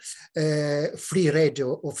Radio, free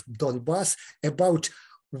radio of Donbass, about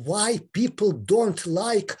why people don't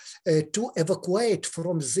like to evacuate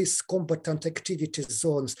from these combatant activity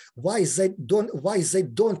zones, why they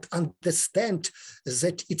don't understand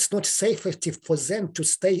that it's not safety for them to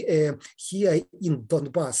stay here in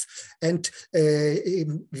Donbass. And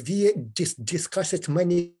we discussed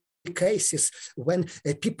many cases when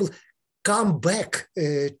people come back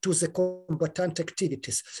to the combatant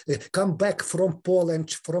activities, come back from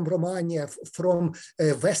Poland, from Romania, from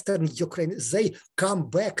Western Ukraine. They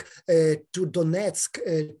come back to Donetsk,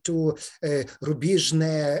 to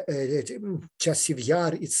Rubizhne, Chasiv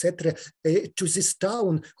Yar, etc., to this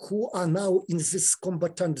town who are now in this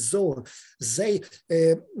combatant zone. They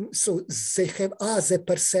so they have other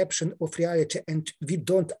perception of reality, and we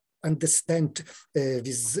don't understand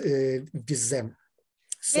with them.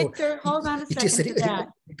 So Victor, hold on a second to that.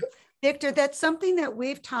 Victor, that's something that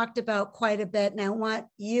we've talked about quite a bit, and I want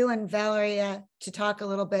you and Valeriia to talk a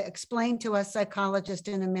little bit, explain to us, psychologists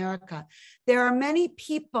in America. There are many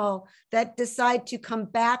people that decide to come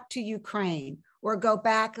back to Ukraine or go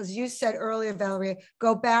back, as you said earlier, Valeriia,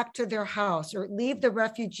 go back to their house or leave the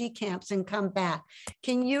refugee camps and come back.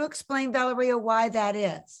 Can you explain, Valeriia, why that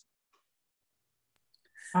is?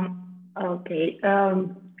 Okay.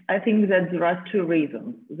 I think that there are two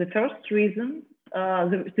reasons. The first reason,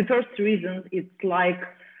 it's like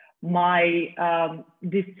my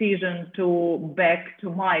decision to back to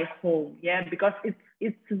my home, yeah, because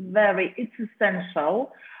it's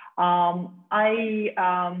essential. I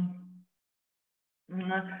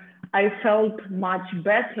felt much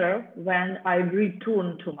better when I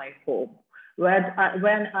returned to my home, when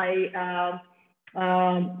I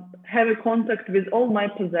have a contact with all my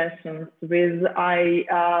possessions, I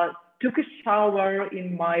took a shower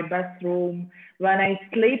in my bathroom, when I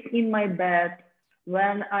sleep in my bed,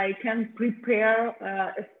 when I can prepare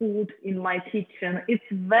food in my kitchen. It's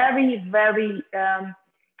very, very,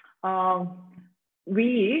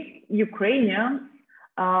 we Ukrainians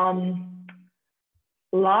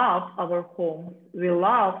love our homes, we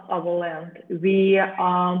love our land, we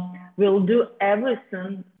will do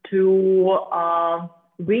everything to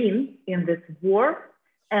win in this war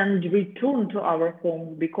and return to our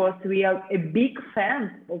home, because we are a big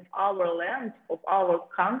fans of our land, of our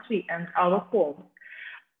country and our home.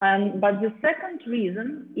 But the second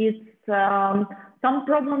reason is some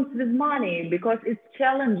problems with money, because it's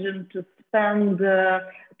challenging to spend,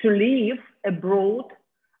 to live abroad,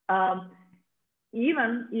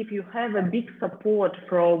 even if you have a big support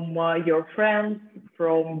from your friends,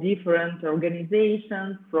 from different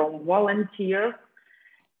organizations, from volunteers.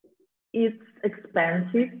 It's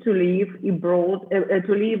expensive to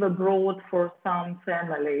live abroad for some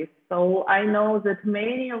families. So I know that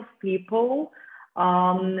many of people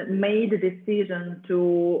made a decision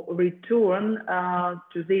to return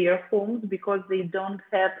to their homes because they don't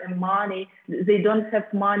have money. They don't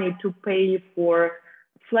have money to pay for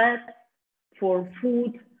flats, for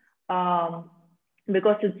food,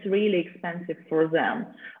 because it's really expensive for them.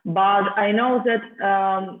 But I know that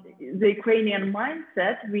the Ukrainian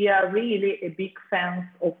mindset, we are really a big fans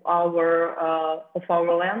of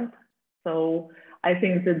our land. So I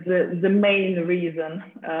think that's the main reason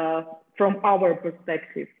from our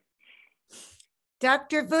perspective.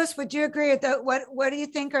 Dr. Vus, would you agree with that? What do you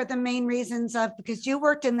think are the main reasons of, because you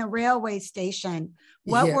worked in the railway station,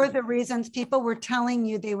 what were the reasons people were telling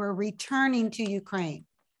you they were returning to Ukraine?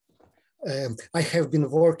 I have been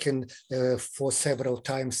working for several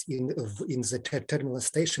times in the terminal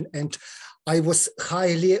station, and I was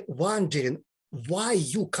highly wondering why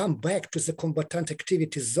you come back to the combatant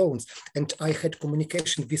activity zones. And I had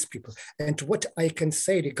communication with people, and what I can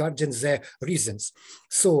say regarding the reasons.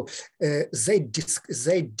 So they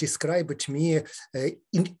described me,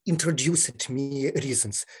 introduced me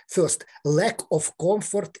reasons. First, lack of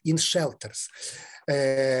comfort in shelters.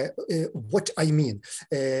 What I mean,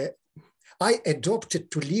 I adopted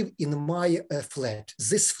to live in my flat.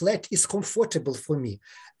 This flat is comfortable for me.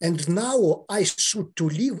 And now I should to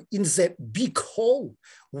live in the big hall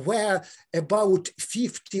where about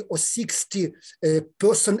 50 or 60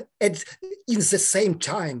 person in the same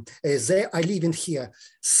time, they are living here,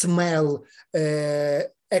 smell,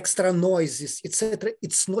 extra noises, etc.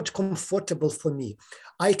 It's not comfortable for me.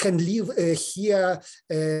 I can live here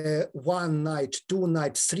 1 night, 2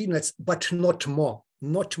 nights, 3 nights, but not more.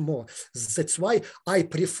 Not more. That's why I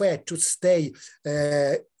prefer to stay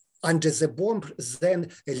under the bomb than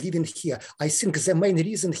living here. I think the main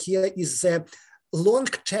reason here is the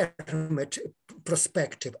long-term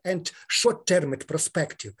perspective and short-term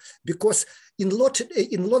perspective, because in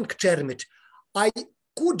long-term, I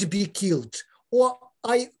could be killed or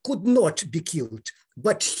I could not be killed.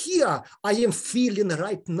 But here I am feeling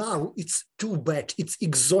right now, it's too bad, it's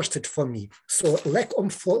exhausted for me. So lack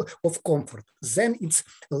of comfort. Then it's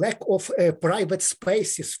lack of private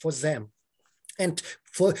spaces for them. And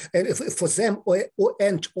for them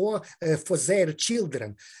or for their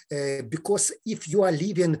children, because if you are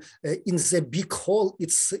living in the big hall,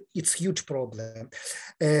 it's huge problem.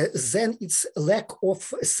 Then it's lack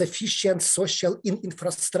of sufficient social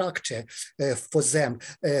infrastructure for them,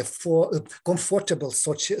 for comfortable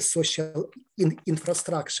social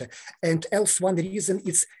infrastructure. And else one reason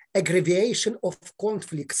is aggravation of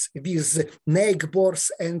conflicts with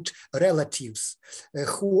neighbors and relatives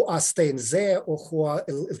who are staying there or who are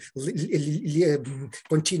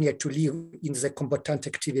continue to live in the combatant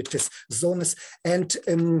activities zones. And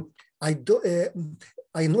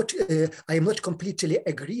I'm not completely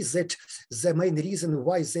agree that the main reason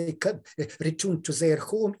why they return to their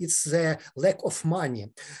home is the lack of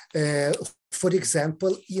money. For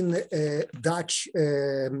example, in Dutch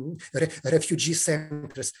refugee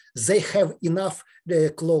centers, they have enough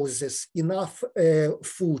clothes, enough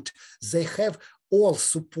food, they have all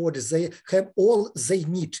support, they have all they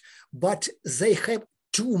need, but they have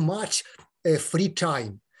too much free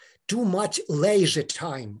time, too much leisure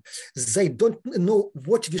time. They don't know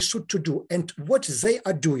what we should to do, and what they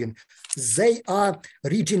are doing. They are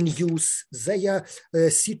reading news, they are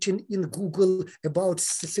sitting in Google about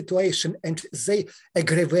the situation, and they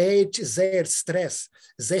aggravate their stress.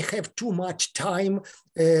 They have too much time,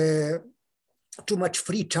 too much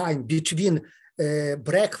free time between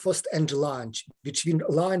breakfast and lunch, between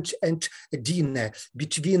lunch and dinner,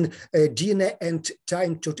 between dinner and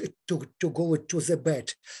time to go to the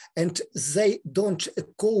bed. And they don't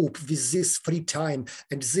cope with this free time,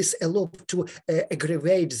 and this allows to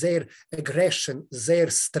aggravate their aggression, their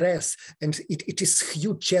stress, and it is a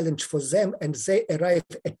huge challenge for them, and they arrive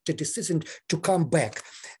at the decision to come back.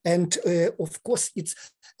 And of course, it's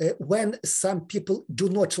when some people do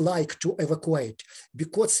not like to evacuate,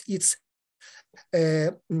 because it's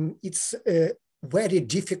a very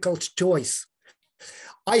difficult choice.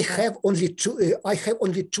 I have only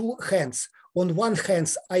two hands. On one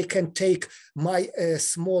hand, I can take my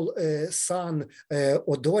small son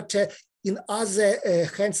or daughter. In other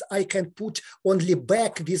hands, I can put only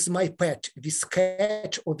back with my pet, with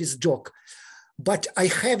cat or with dog. But I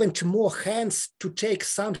haven't more hands to take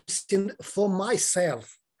something for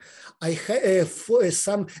myself. I have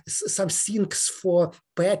some things for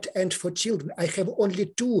pet and for children. I have only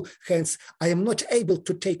two hands. I am not able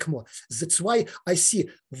to take more. That's why I see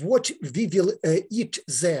what we will eat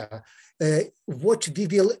there, what we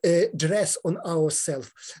will dress on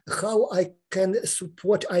ourselves, how I can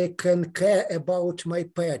support, I can care about my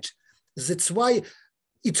pet. That's why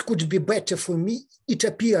it could be better for me. It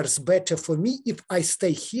appears better for me if I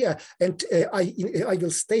stay here, and I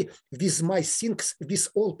will stay with my things, with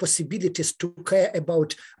all possibilities to care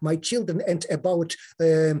about my children and about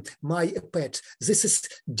my pet. This is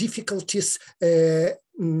difficulties,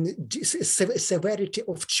 severity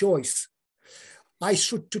of choice. I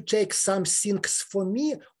should to take some things for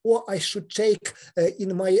me, or I should take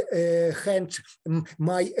in my hand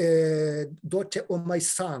my daughter or my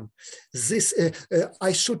son. This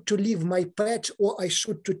I should to leave my pet, or I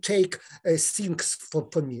should to take things for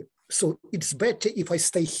me. So it's better if I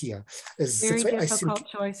stay here. Very difficult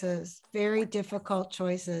choices. Very difficult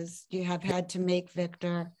choices you have had to make,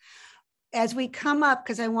 Viktor. as we come up,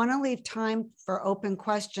 because I want to leave time for open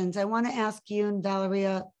questions, I want to ask you and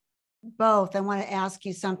Valeriia both. I want to ask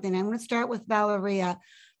you something. I'm going to start with Valeriia.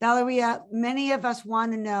 Valeriia, many of us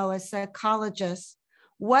want to know as psychologists,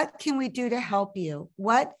 what can we do to help you?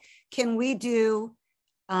 What can we do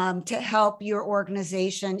to help your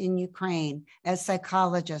organization in Ukraine as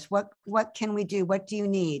psychologists? What can we do? What do you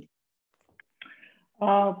need?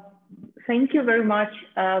 Thank you very much.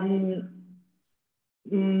 From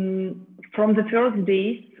the first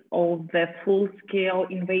days of the full-scale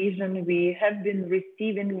invasion, we have been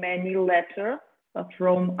receiving many letters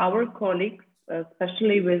from our colleagues,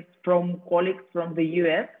 especially from colleagues from the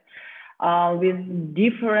US, with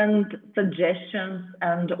different suggestions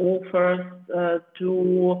and offers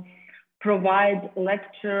to provide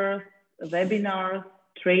lectures, webinars,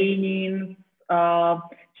 trainings,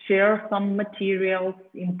 share some materials,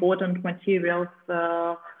 important materials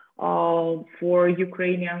for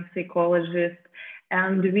Ukrainian psychologists.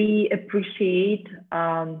 And we appreciate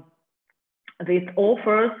these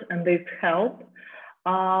offers and this help.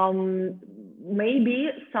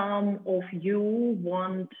 Maybe some of you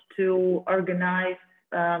want to organize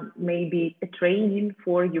maybe a training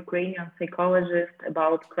for Ukrainian psychologists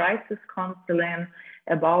about crisis counseling,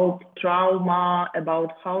 about trauma,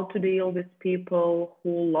 about how to deal with people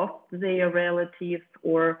who lost their relatives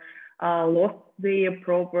or lost their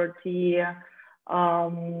property.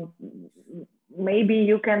 Maybe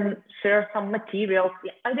you can share some materials.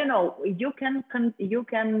 I don't know. You can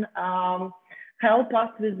help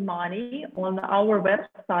us with money on our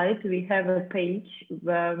website. We have a page,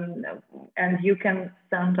 and you can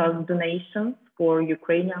send us donations for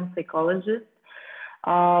Ukrainian psychologists.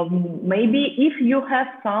 Maybe if you have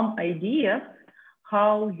some ideas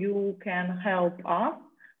how you can help us,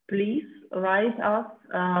 please write us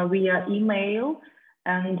via email,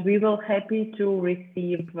 and we will happy to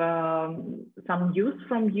receive some news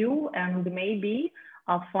from you, and maybe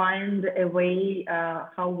find a way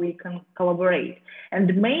how we can collaborate. And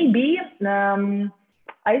maybe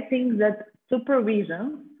I think that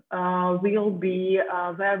supervision will be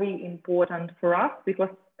very important for us, because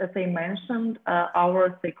as I mentioned,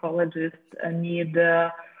 our psychologists need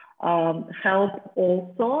help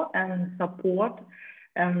also and support.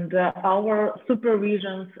 And our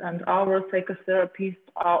supervisions and our psychotherapists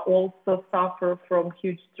also suffer from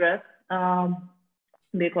huge stress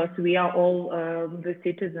because we are all the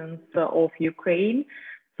citizens of Ukraine.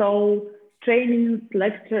 So trainings,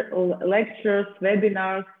 lectures,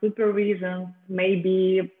 webinars, supervisions,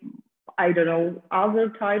 maybe, I don't know, other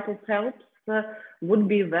type of helps would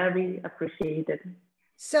be very appreciated.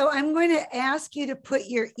 So I'm going to ask you to put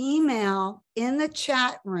your email in the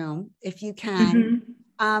chat room if you can. Mm-hmm.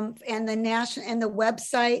 And the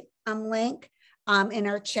website link in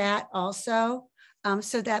our chat also,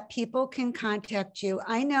 so that people can contact you.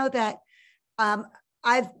 I know that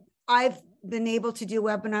I've been able to do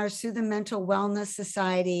webinars through the Mental Wellness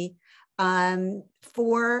Society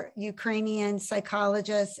for Ukrainian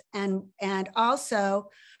psychologists and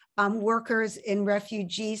also workers in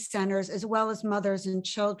refugee centers, as well as mothers and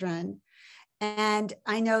children. And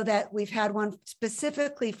I know that we've had one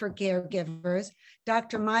specifically for caregivers.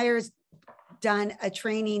 Dr. Meyer's done a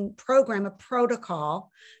training program, a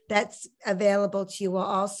protocol that's available to you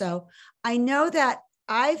also. I know that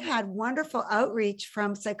I've had wonderful outreach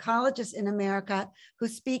from psychologists in America who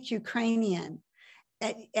speak Ukrainian.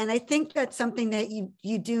 And I think that's something that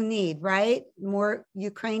you do need, right? More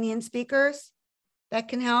Ukrainian speakers that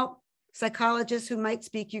can help, psychologists who might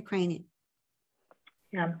speak Ukrainian.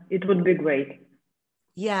 Yeah, it would be great.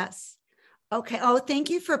 Yes. Okay. Oh, thank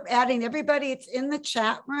you for adding everybody. It's in the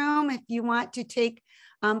chat room. If you want to take,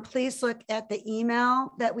 please look at the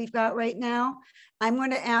email that we've got right now. I'm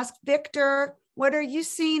going to ask Viktor, what are you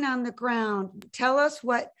seeing on the ground? Tell us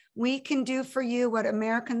what we can do for you, what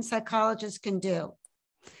American psychologists can do.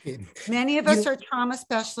 Many of us are trauma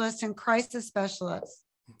specialists and crisis specialists.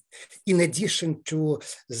 In addition to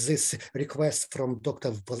this request from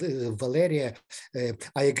Dr. Valeriia,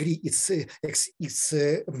 I agree it's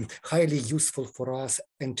highly useful for us,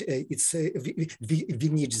 and we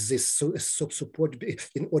need this support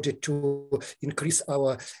in order to increase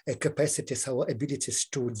our capacities, our abilities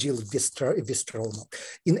to deal with trauma.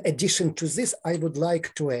 In addition to this, I would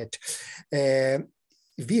like to add,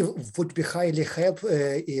 we would be highly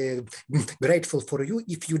grateful for you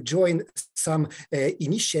if you join some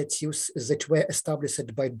initiatives that were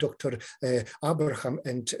established by Dr. Abraham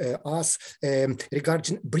and us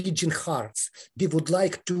regarding bridging hearts. We would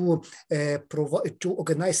like to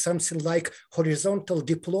organize something like horizontal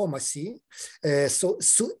diplomacy, so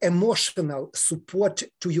emotional support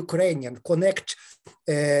to Ukrainian, connect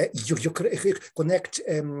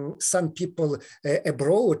some people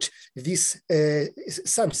abroad with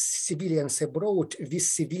some civilians abroad with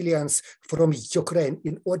civilians from Ukraine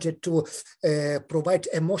in order to provide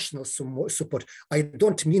emotional support. I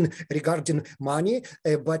don't mean regarding money,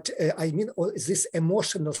 but I mean this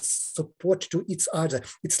emotional support to each other.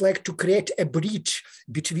 It's like to create a bridge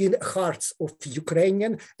between hearts of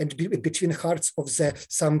Ukrainian and between hearts of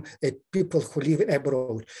some people who live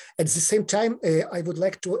abroad. At the same time, I would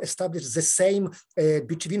like to establish the same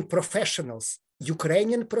between professionals,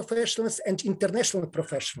 Ukrainian professionals and international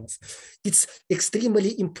professionals. It's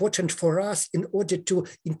extremely important for us in order to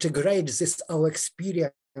integrate this, our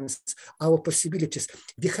experience, our possibilities.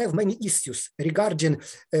 We have many issues regarding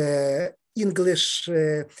English,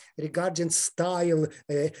 regarding style,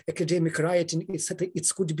 academic writing, etc. It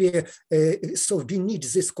could be, so we need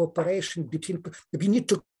this cooperation between, we need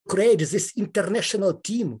to create this international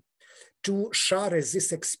team to share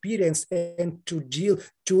this experience and to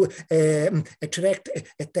attract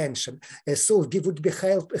attention. So we would be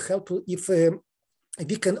helpful if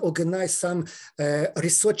we can organize some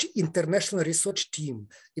international research team,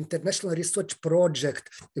 international research project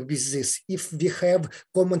with this. If we have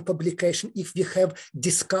common publication, if we have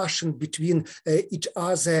discussion between each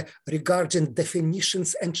other regarding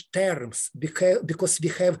definitions and terms, because we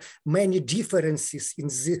have many differences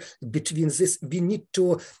between this, we need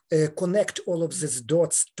to connect all of these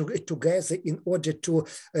dots together in order to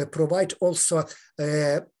provide also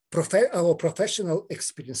our professional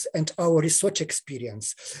experience and our research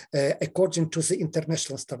experience according to the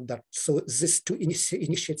international standard. So these two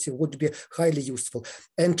initiatives would be highly useful.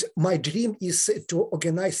 And my dream is to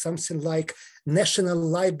organize something like National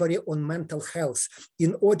Library on Mental Health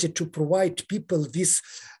in order to provide people with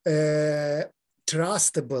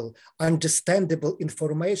trustable, understandable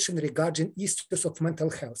information regarding issues of mental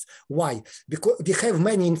health. Why? Because we have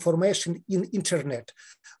many information in internet,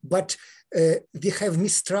 but we have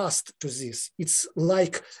mistrust to this. It's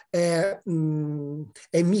like a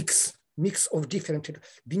mix of different.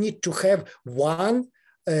 We need to have one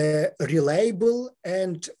reliable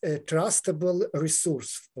and trustable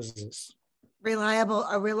resource for this.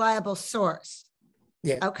 A reliable source.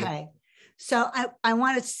 Yeah. Okay. Yeah. So I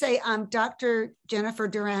wanted to say, Dr. Jennifer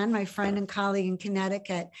Duran, my friend and colleague in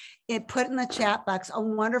Connecticut, it put in the chat box a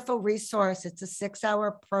wonderful resource. It's a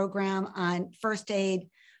 6-hour program on first aid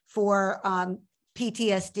for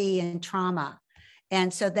PTSD and trauma.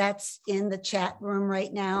 And so that's in the chat room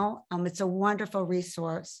right now. It's a wonderful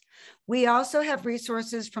resource. We also have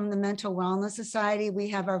resources from the Mental Wellness Society. We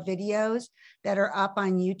have our videos that are up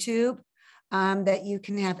on YouTube that you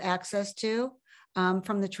can have access to.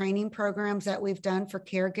 From the training programs that we've done for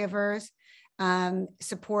caregivers,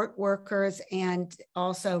 support workers, and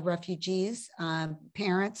also refugees,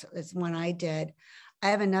 parents is one I did. I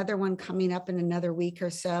have another one coming up in another week or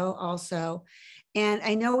so also. And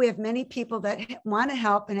I know we have many people that want to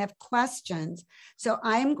help and have questions. So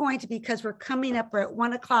I'm going to, because we're coming up, we're at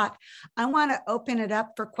 1 o'clock, I want to open it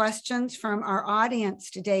up for questions from our audience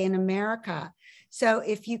today in America. So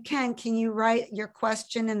if you can you write your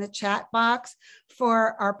question in the chat box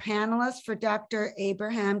for our panelists, for Dr.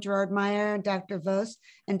 Abraham, Gerard, Meyer, Dr. Vos,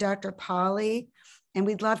 and Dr. Palii. And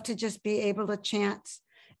we'd love to just be able to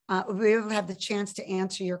have the chance to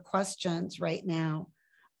answer your questions right now.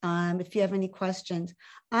 If you have any questions,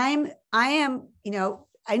 I know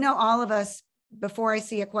all of us, before I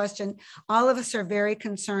see a question, all of us are very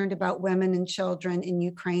concerned about women and children in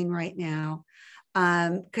Ukraine right now.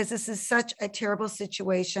 Because this is such a terrible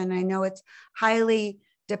situation. I know it's highly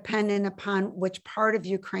dependent upon which part of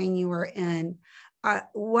Ukraine you are in.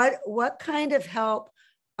 What kind of help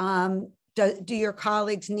do your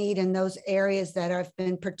colleagues need in those areas that have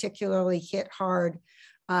been particularly hit hard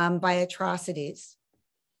by atrocities?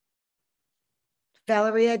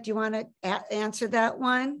 Valeriia, do you want to answer that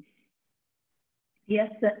one?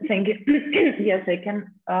 Yes, thank you. Yes, I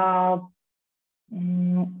can.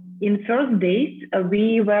 In first days,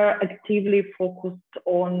 we were actively focused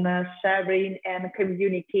on sharing and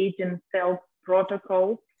communicating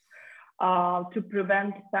self-protocols to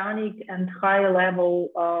prevent panic and high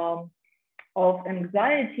level of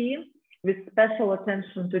anxiety, with special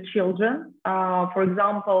attention to children. For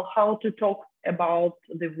example, how to talk about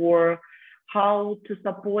the war, how to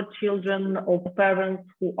support children of parents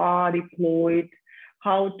who are deployed,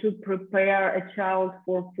 how to prepare a child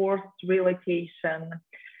for forced relocation,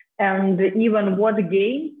 and even what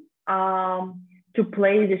games to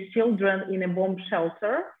play with children in a bomb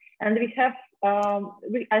shelter. And we have,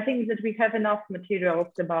 I think that we have enough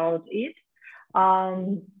materials about it.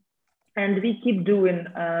 And we keep doing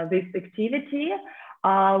this activity.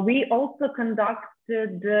 We also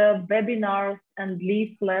conducted webinars and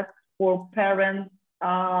leaflets for parents,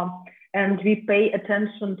 and we pay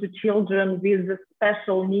attention to children with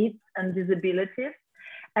special needs and disabilities.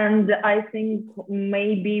 And I think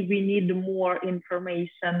maybe we need more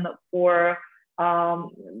information for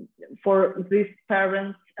these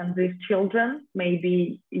parents and these children.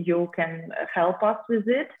 Maybe you can help us with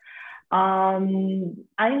it.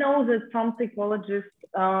 I know that some psychologists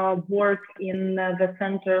work in the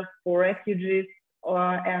centers for refugees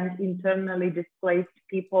and internally displaced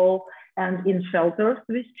people and in shelters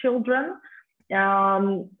with children.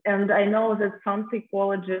 And I know that some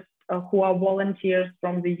psychologists who are volunteers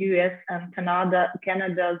from the US and Canada,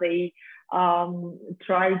 they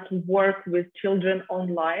try to work with children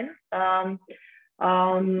online. I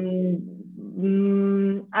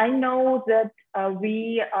know that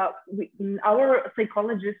our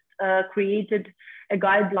psychologists created a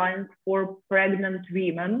guidelines for pregnant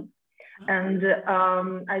women. And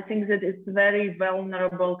I think that it's a very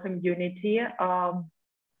vulnerable community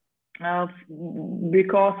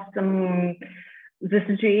because the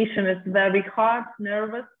situation is very hard,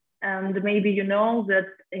 nervous, and maybe you know that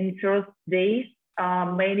in first days,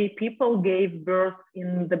 many people gave birth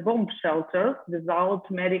in the bomb shelters without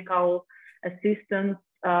medical assistance.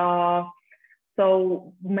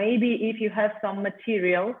 So maybe if you have some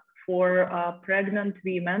materials for pregnant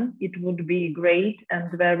women, it would be great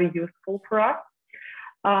and very useful for us.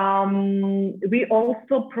 We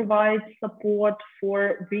also provide support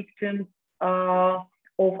for victims of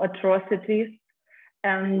atrocities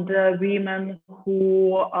and women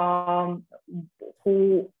who are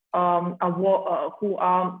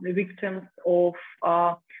victims of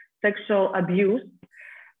sexual abuse.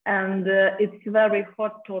 And it's a very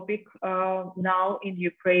hot topic now in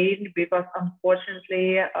Ukraine because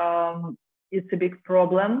unfortunately it's a big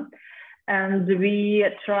problem. And we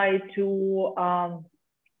try to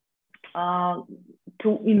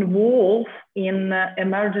involve in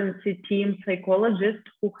emergency team psychologists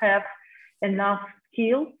who have enough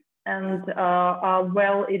skills and are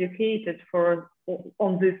well educated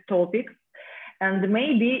on these topics. And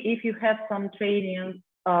maybe if you have some trainings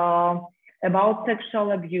about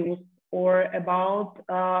sexual abuse or about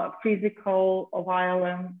physical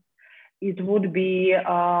violence, it would be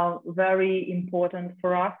very important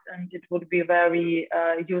for us and it would be very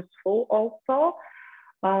useful also.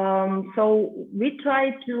 So we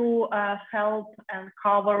try to help and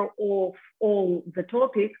cover all the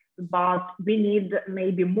topics, but we need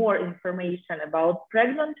maybe more information about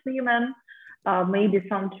pregnant women, maybe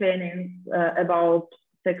some trainings about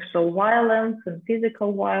sexual violence and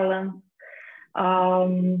physical violence.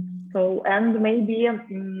 And maybe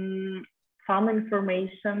some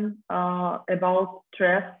information about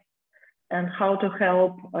stress and how to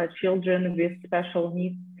help children with special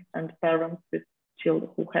needs and parents with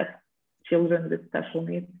children who have children with special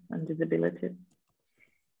needs and disabilities.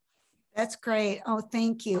 That's great. Oh,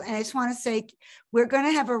 thank you. And I just want to say, we're going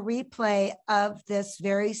to have a replay of this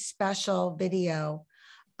very special video.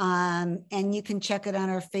 And you can check it on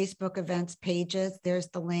our Facebook events pages. There's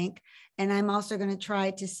the link. And I'm also going to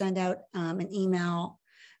try to send out an email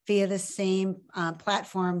via the same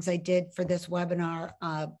platforms I did for this webinar,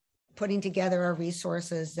 putting together our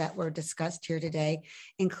resources that were discussed here today,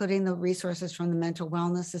 including the resources from the Mental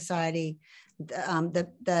Wellness Society,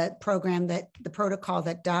 the protocol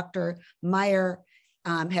that Dr. Meyer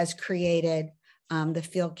has created, the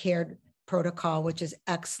field care protocol, which is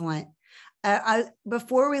excellent.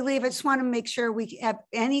 Before we leave, I just want to make sure we have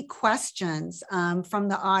any questions from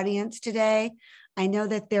the audience today. I know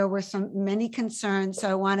that there were many concerns, so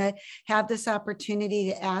I want to have this opportunity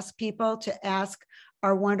to ask people to ask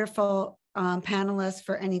our wonderful panelists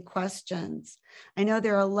for any questions. I know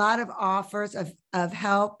there are a lot of offers of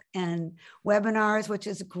help and webinars, which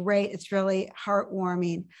is great. It's really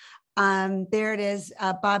heartwarming. There it is,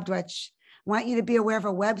 Bob Deutsch. I want you to be aware of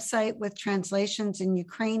a website with translations in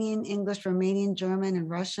Ukrainian, English, Romanian, German, and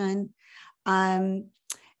Russian.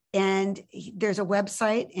 And there's a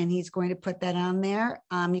website, and he's going to put that on there.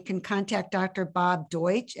 You can contact Dr. Bob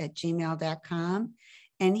Deutsch at gmail.com.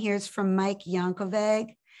 And here's from Mike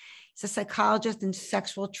Yankovic. is a psychologist in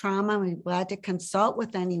sexual trauma. I'm glad to consult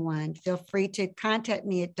with anyone. Feel free to contact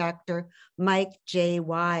me at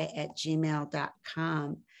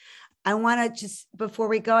drmikejy@gmail.com. I want to just, before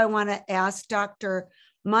we go, I want to ask Dr.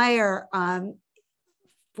 Meyer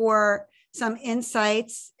for some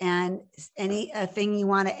insights and anything you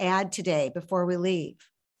want to add today before we leave.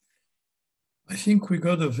 I think we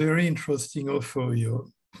got a very interesting offer here,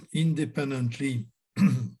 independently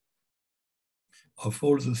of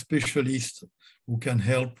all the specialists who can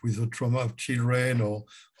help with the trauma of children or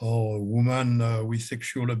women with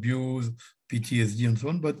sexual abuse, PTSD, and so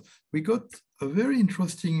on. But we got a very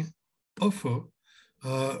interesting offer,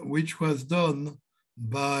 which was done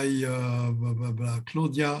by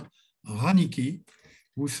Claudia Ranicki,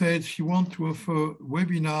 who said she wants to offer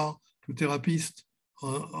webinar to therapists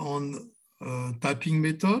on typing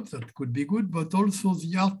methods. That could be good, but also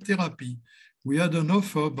the art therapy. We had an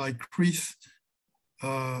offer by Chris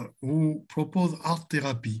who proposed art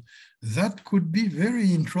therapy. That could be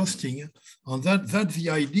very interesting. And that's the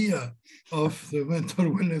idea of the Mental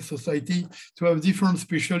Wellness Society, to have different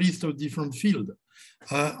specialists of different fields.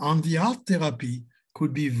 And the art therapy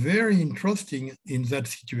could be very interesting in that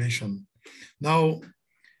situation. Now,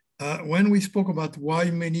 when we spoke about why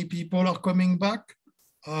many people are coming back,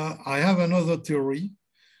 I have another theory.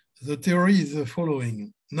 The theory is the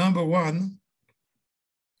following. Number one,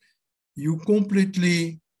 you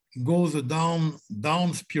completely go the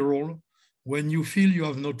down spiral when you feel you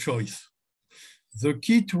have no choice. The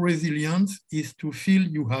key to resilience is to feel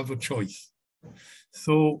you have a choice.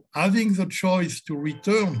 So having the choice to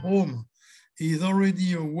return home is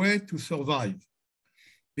already a way to survive,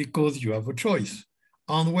 because you have a choice.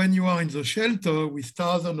 And when you are in the shelter with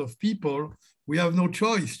thousands of people, we have no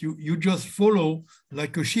choice. You just follow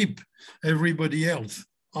like a sheep, everybody else.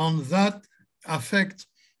 And that affects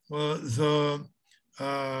the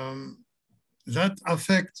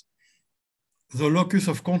locus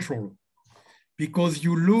of control, because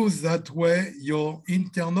you lose that way your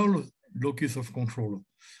internal locus of control,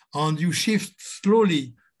 and you shift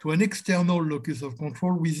slowly to an external locus of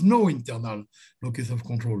control with no internal locus of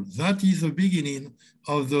control. That is the beginning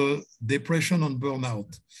of the depression and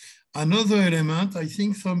burnout. Another element, I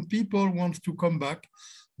think some people want to come back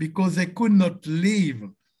because they could not live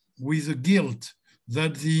with the guilt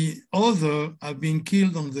that the other have been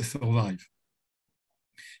killed and they survive.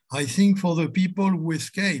 I think for the people who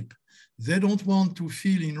escape, they don't want to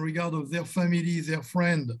feel in regard of their family, their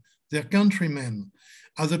friend, their countrymen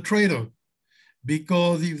as a traitor,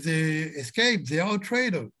 because if they escape, they are a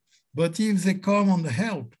traitor. But if they come and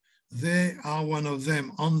help, they are one of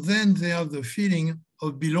them. And then they have the feeling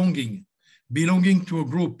of belonging to a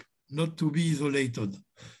group, not to be isolated.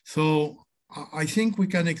 So I think we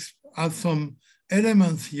can have some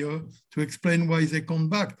elements here to explain why they come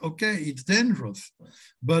back. Okay, it's dangerous,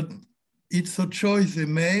 but it's a choice they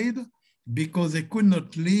made because they could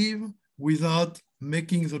not live without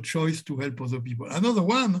making the choice to help other people. Another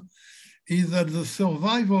one is that the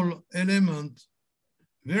survival element,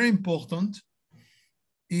 very important,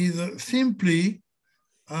 is simply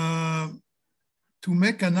to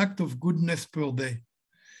make an act of goodness per day.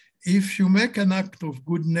 If you make an act of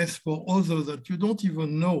goodness for others that you don't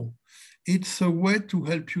even know, it's a way to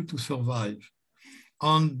help you to survive.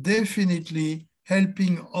 And definitely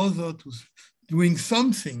helping others to doing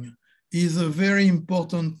something is a very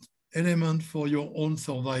important element for your own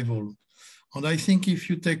survival. And I think if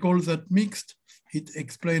you take all that mixed, it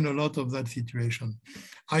explains a lot of that situation.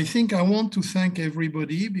 I think I want to thank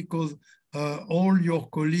everybody, because all your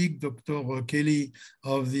colleagues, Dr. Kelly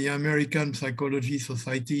of the American Psychologists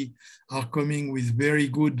Society, are coming with very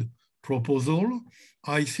good proposal.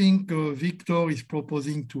 I think Viktor is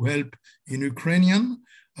proposing to help in Ukrainian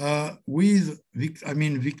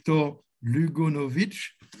Viktor Lugonovich.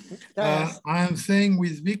 I am saying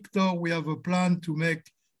with Viktor, we have a plan to make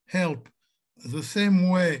help the same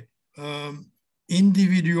way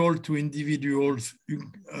individual to individuals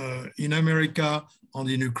in America and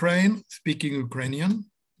in Ukraine, speaking Ukrainian.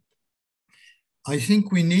 I think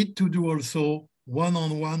we need to do also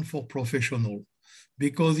one-on-one for professional,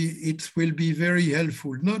 because it will be very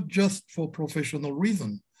helpful, not just for professional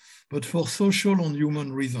reason, but for social and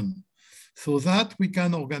human reason. So that we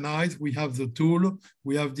can organize, we have the tool,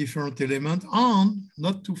 we have different elements, and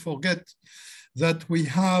not to forget that we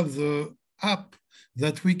have the app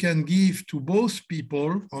that we can give to both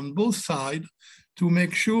people on both sides to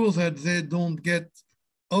make sure that they don't get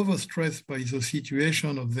overstressed by the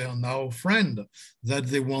situation of their now friend that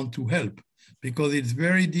they want to help. Because it's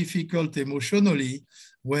very difficult emotionally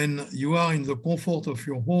when you are in the comfort of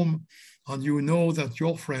your home and you know that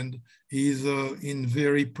your friend is in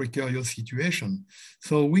very precarious situation.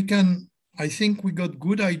 So I think we got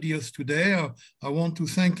good ideas today. I want to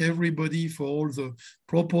thank everybody for all the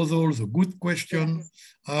proposals, a good question.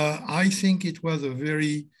 I think it was a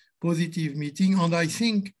very positive meeting, and I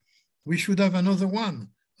think we should have another one.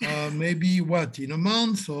 Maybe in a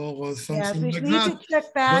month or something like that. We need to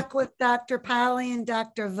check back with Dr. Palii and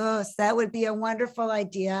Dr. Vos. That would be a wonderful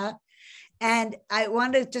idea. And I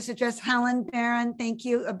want to just address Helen Barron. Thank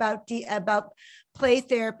you about play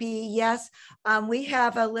therapy. Yes, we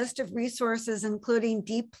have a list of resources, including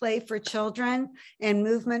deep play for children and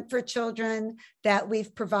movement for children that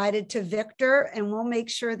we've provided to Viktor. And we'll make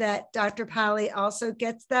sure that Dr. Palii also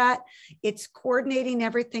gets that. It's coordinating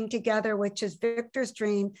everything together, which is Viktor's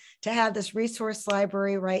dream, to have this resource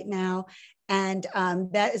library right now. And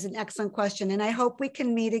that is an excellent question. And I hope we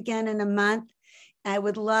can meet again in a month. I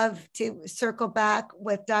would love to circle back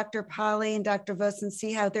with Dr. Palii and Dr. Vos and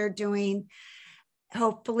see how they're doing.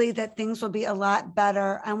 Hopefully that things will be a lot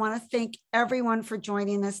better. I want to thank everyone for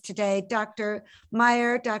joining us today. Dr.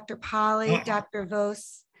 Meyer, Dr. Palii, Dr.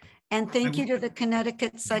 Vos, and thank you to the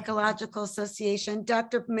Connecticut Psychological Association.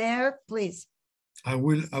 Dr. Meyer, please. I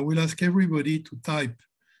will ask everybody to type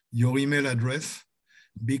your email address,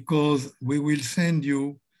 because we will send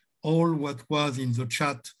you all what was in the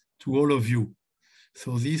chat to all of you.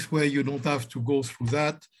 So this way you don't have to go through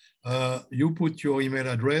that. You put your email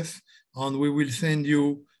address and we will send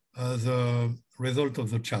you the result of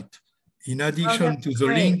the chat. In addition to the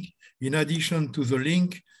link,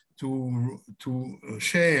 to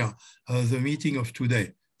share the meeting of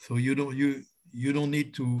today. So you don't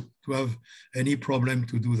need to have any problem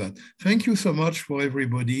to do that. Thank you so much for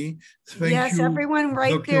everybody. Thank you, everyone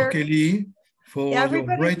right Dr. there. Kelly, for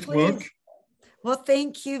your great work. Well,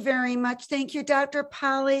 thank you very much. Thank you, Dr.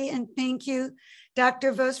 Palii, and thank you,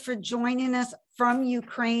 Dr. Vos, for joining us from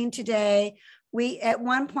Ukraine today. At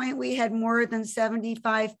one point, we had more than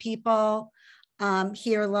 75 people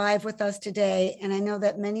here live with us today, and I know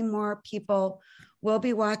that many more people will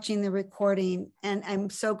be watching the recording, and I'm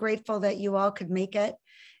so grateful that you all could make it.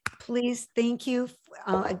 Please, thank you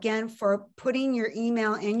again for putting your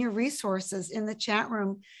email and your resources in the chat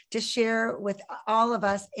room to share with all of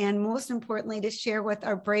us, and most importantly, to share with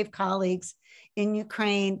our brave colleagues in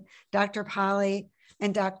Ukraine, Dr. Palii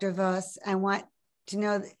and Dr. Vos. I want to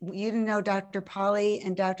know you to know, Dr. Palii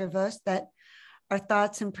and Dr. Vos, that our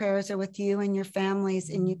thoughts and prayers are with you and your families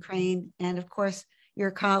in Ukraine, and of course,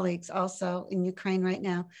 your colleagues also in Ukraine right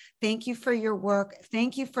now. Thank you for your work.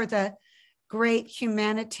 Thank you for the great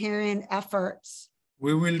humanitarian efforts.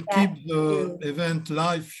 We will keep the event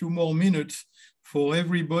live few more minutes for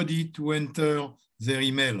everybody to enter their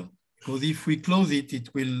email, because if we close it,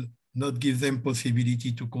 it will not give them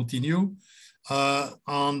possibility to continue.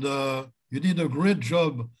 You did a great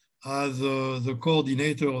job as the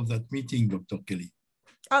coordinator of that meeting, Dr. Kelly.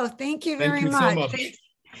 Oh, thank you very much. So much.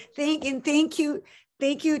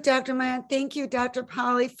 Thank you, Dr. Meyer. Thank you, Dr.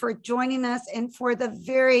 Palii, for joining us and for the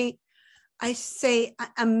very, I say,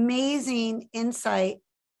 amazing insight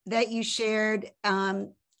that you shared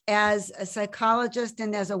as a psychologist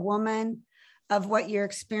and as a woman of what your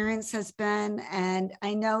experience has been. And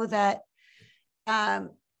I know that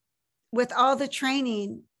with all the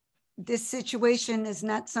training, this situation is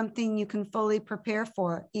not something you can fully prepare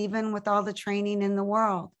for, even with all the training in the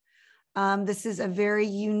world. This is a very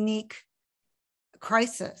unique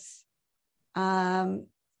crisis. And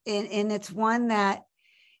it's one that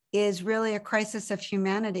is really a crisis of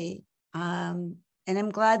humanity. And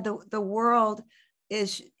I'm glad the world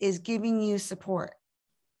is giving you support.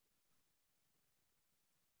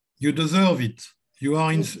 You deserve it. You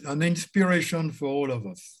are an inspiration for all of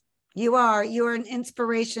us. You are an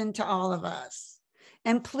inspiration to all of us.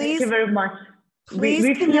 And please— Thank you very much. Please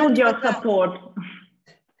we feel your support.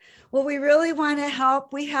 Well, we really want to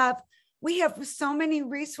help. We have so many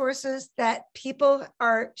resources that people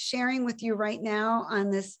are sharing with you right now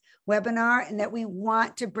on this webinar and that we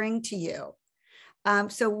want to bring to you.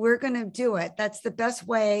 So we're going to do it. That's the best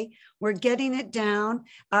way. We're getting it down.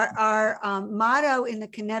 Our motto in the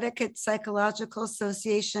Connecticut Psychological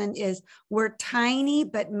Association is, we're tiny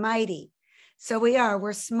but mighty. So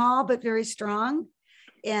we're small but very strong.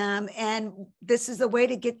 And this is the way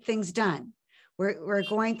to get things done. We're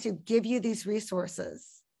going to give you these resources.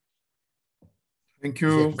 Thank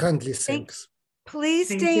you. Kindly thanks. Please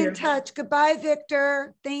stay in touch. Goodbye,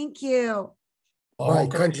 Viktor. Thank you. Bye.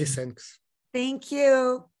 Kindly thanks. Thank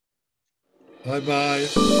you. Bye-bye.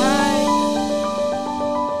 Bye.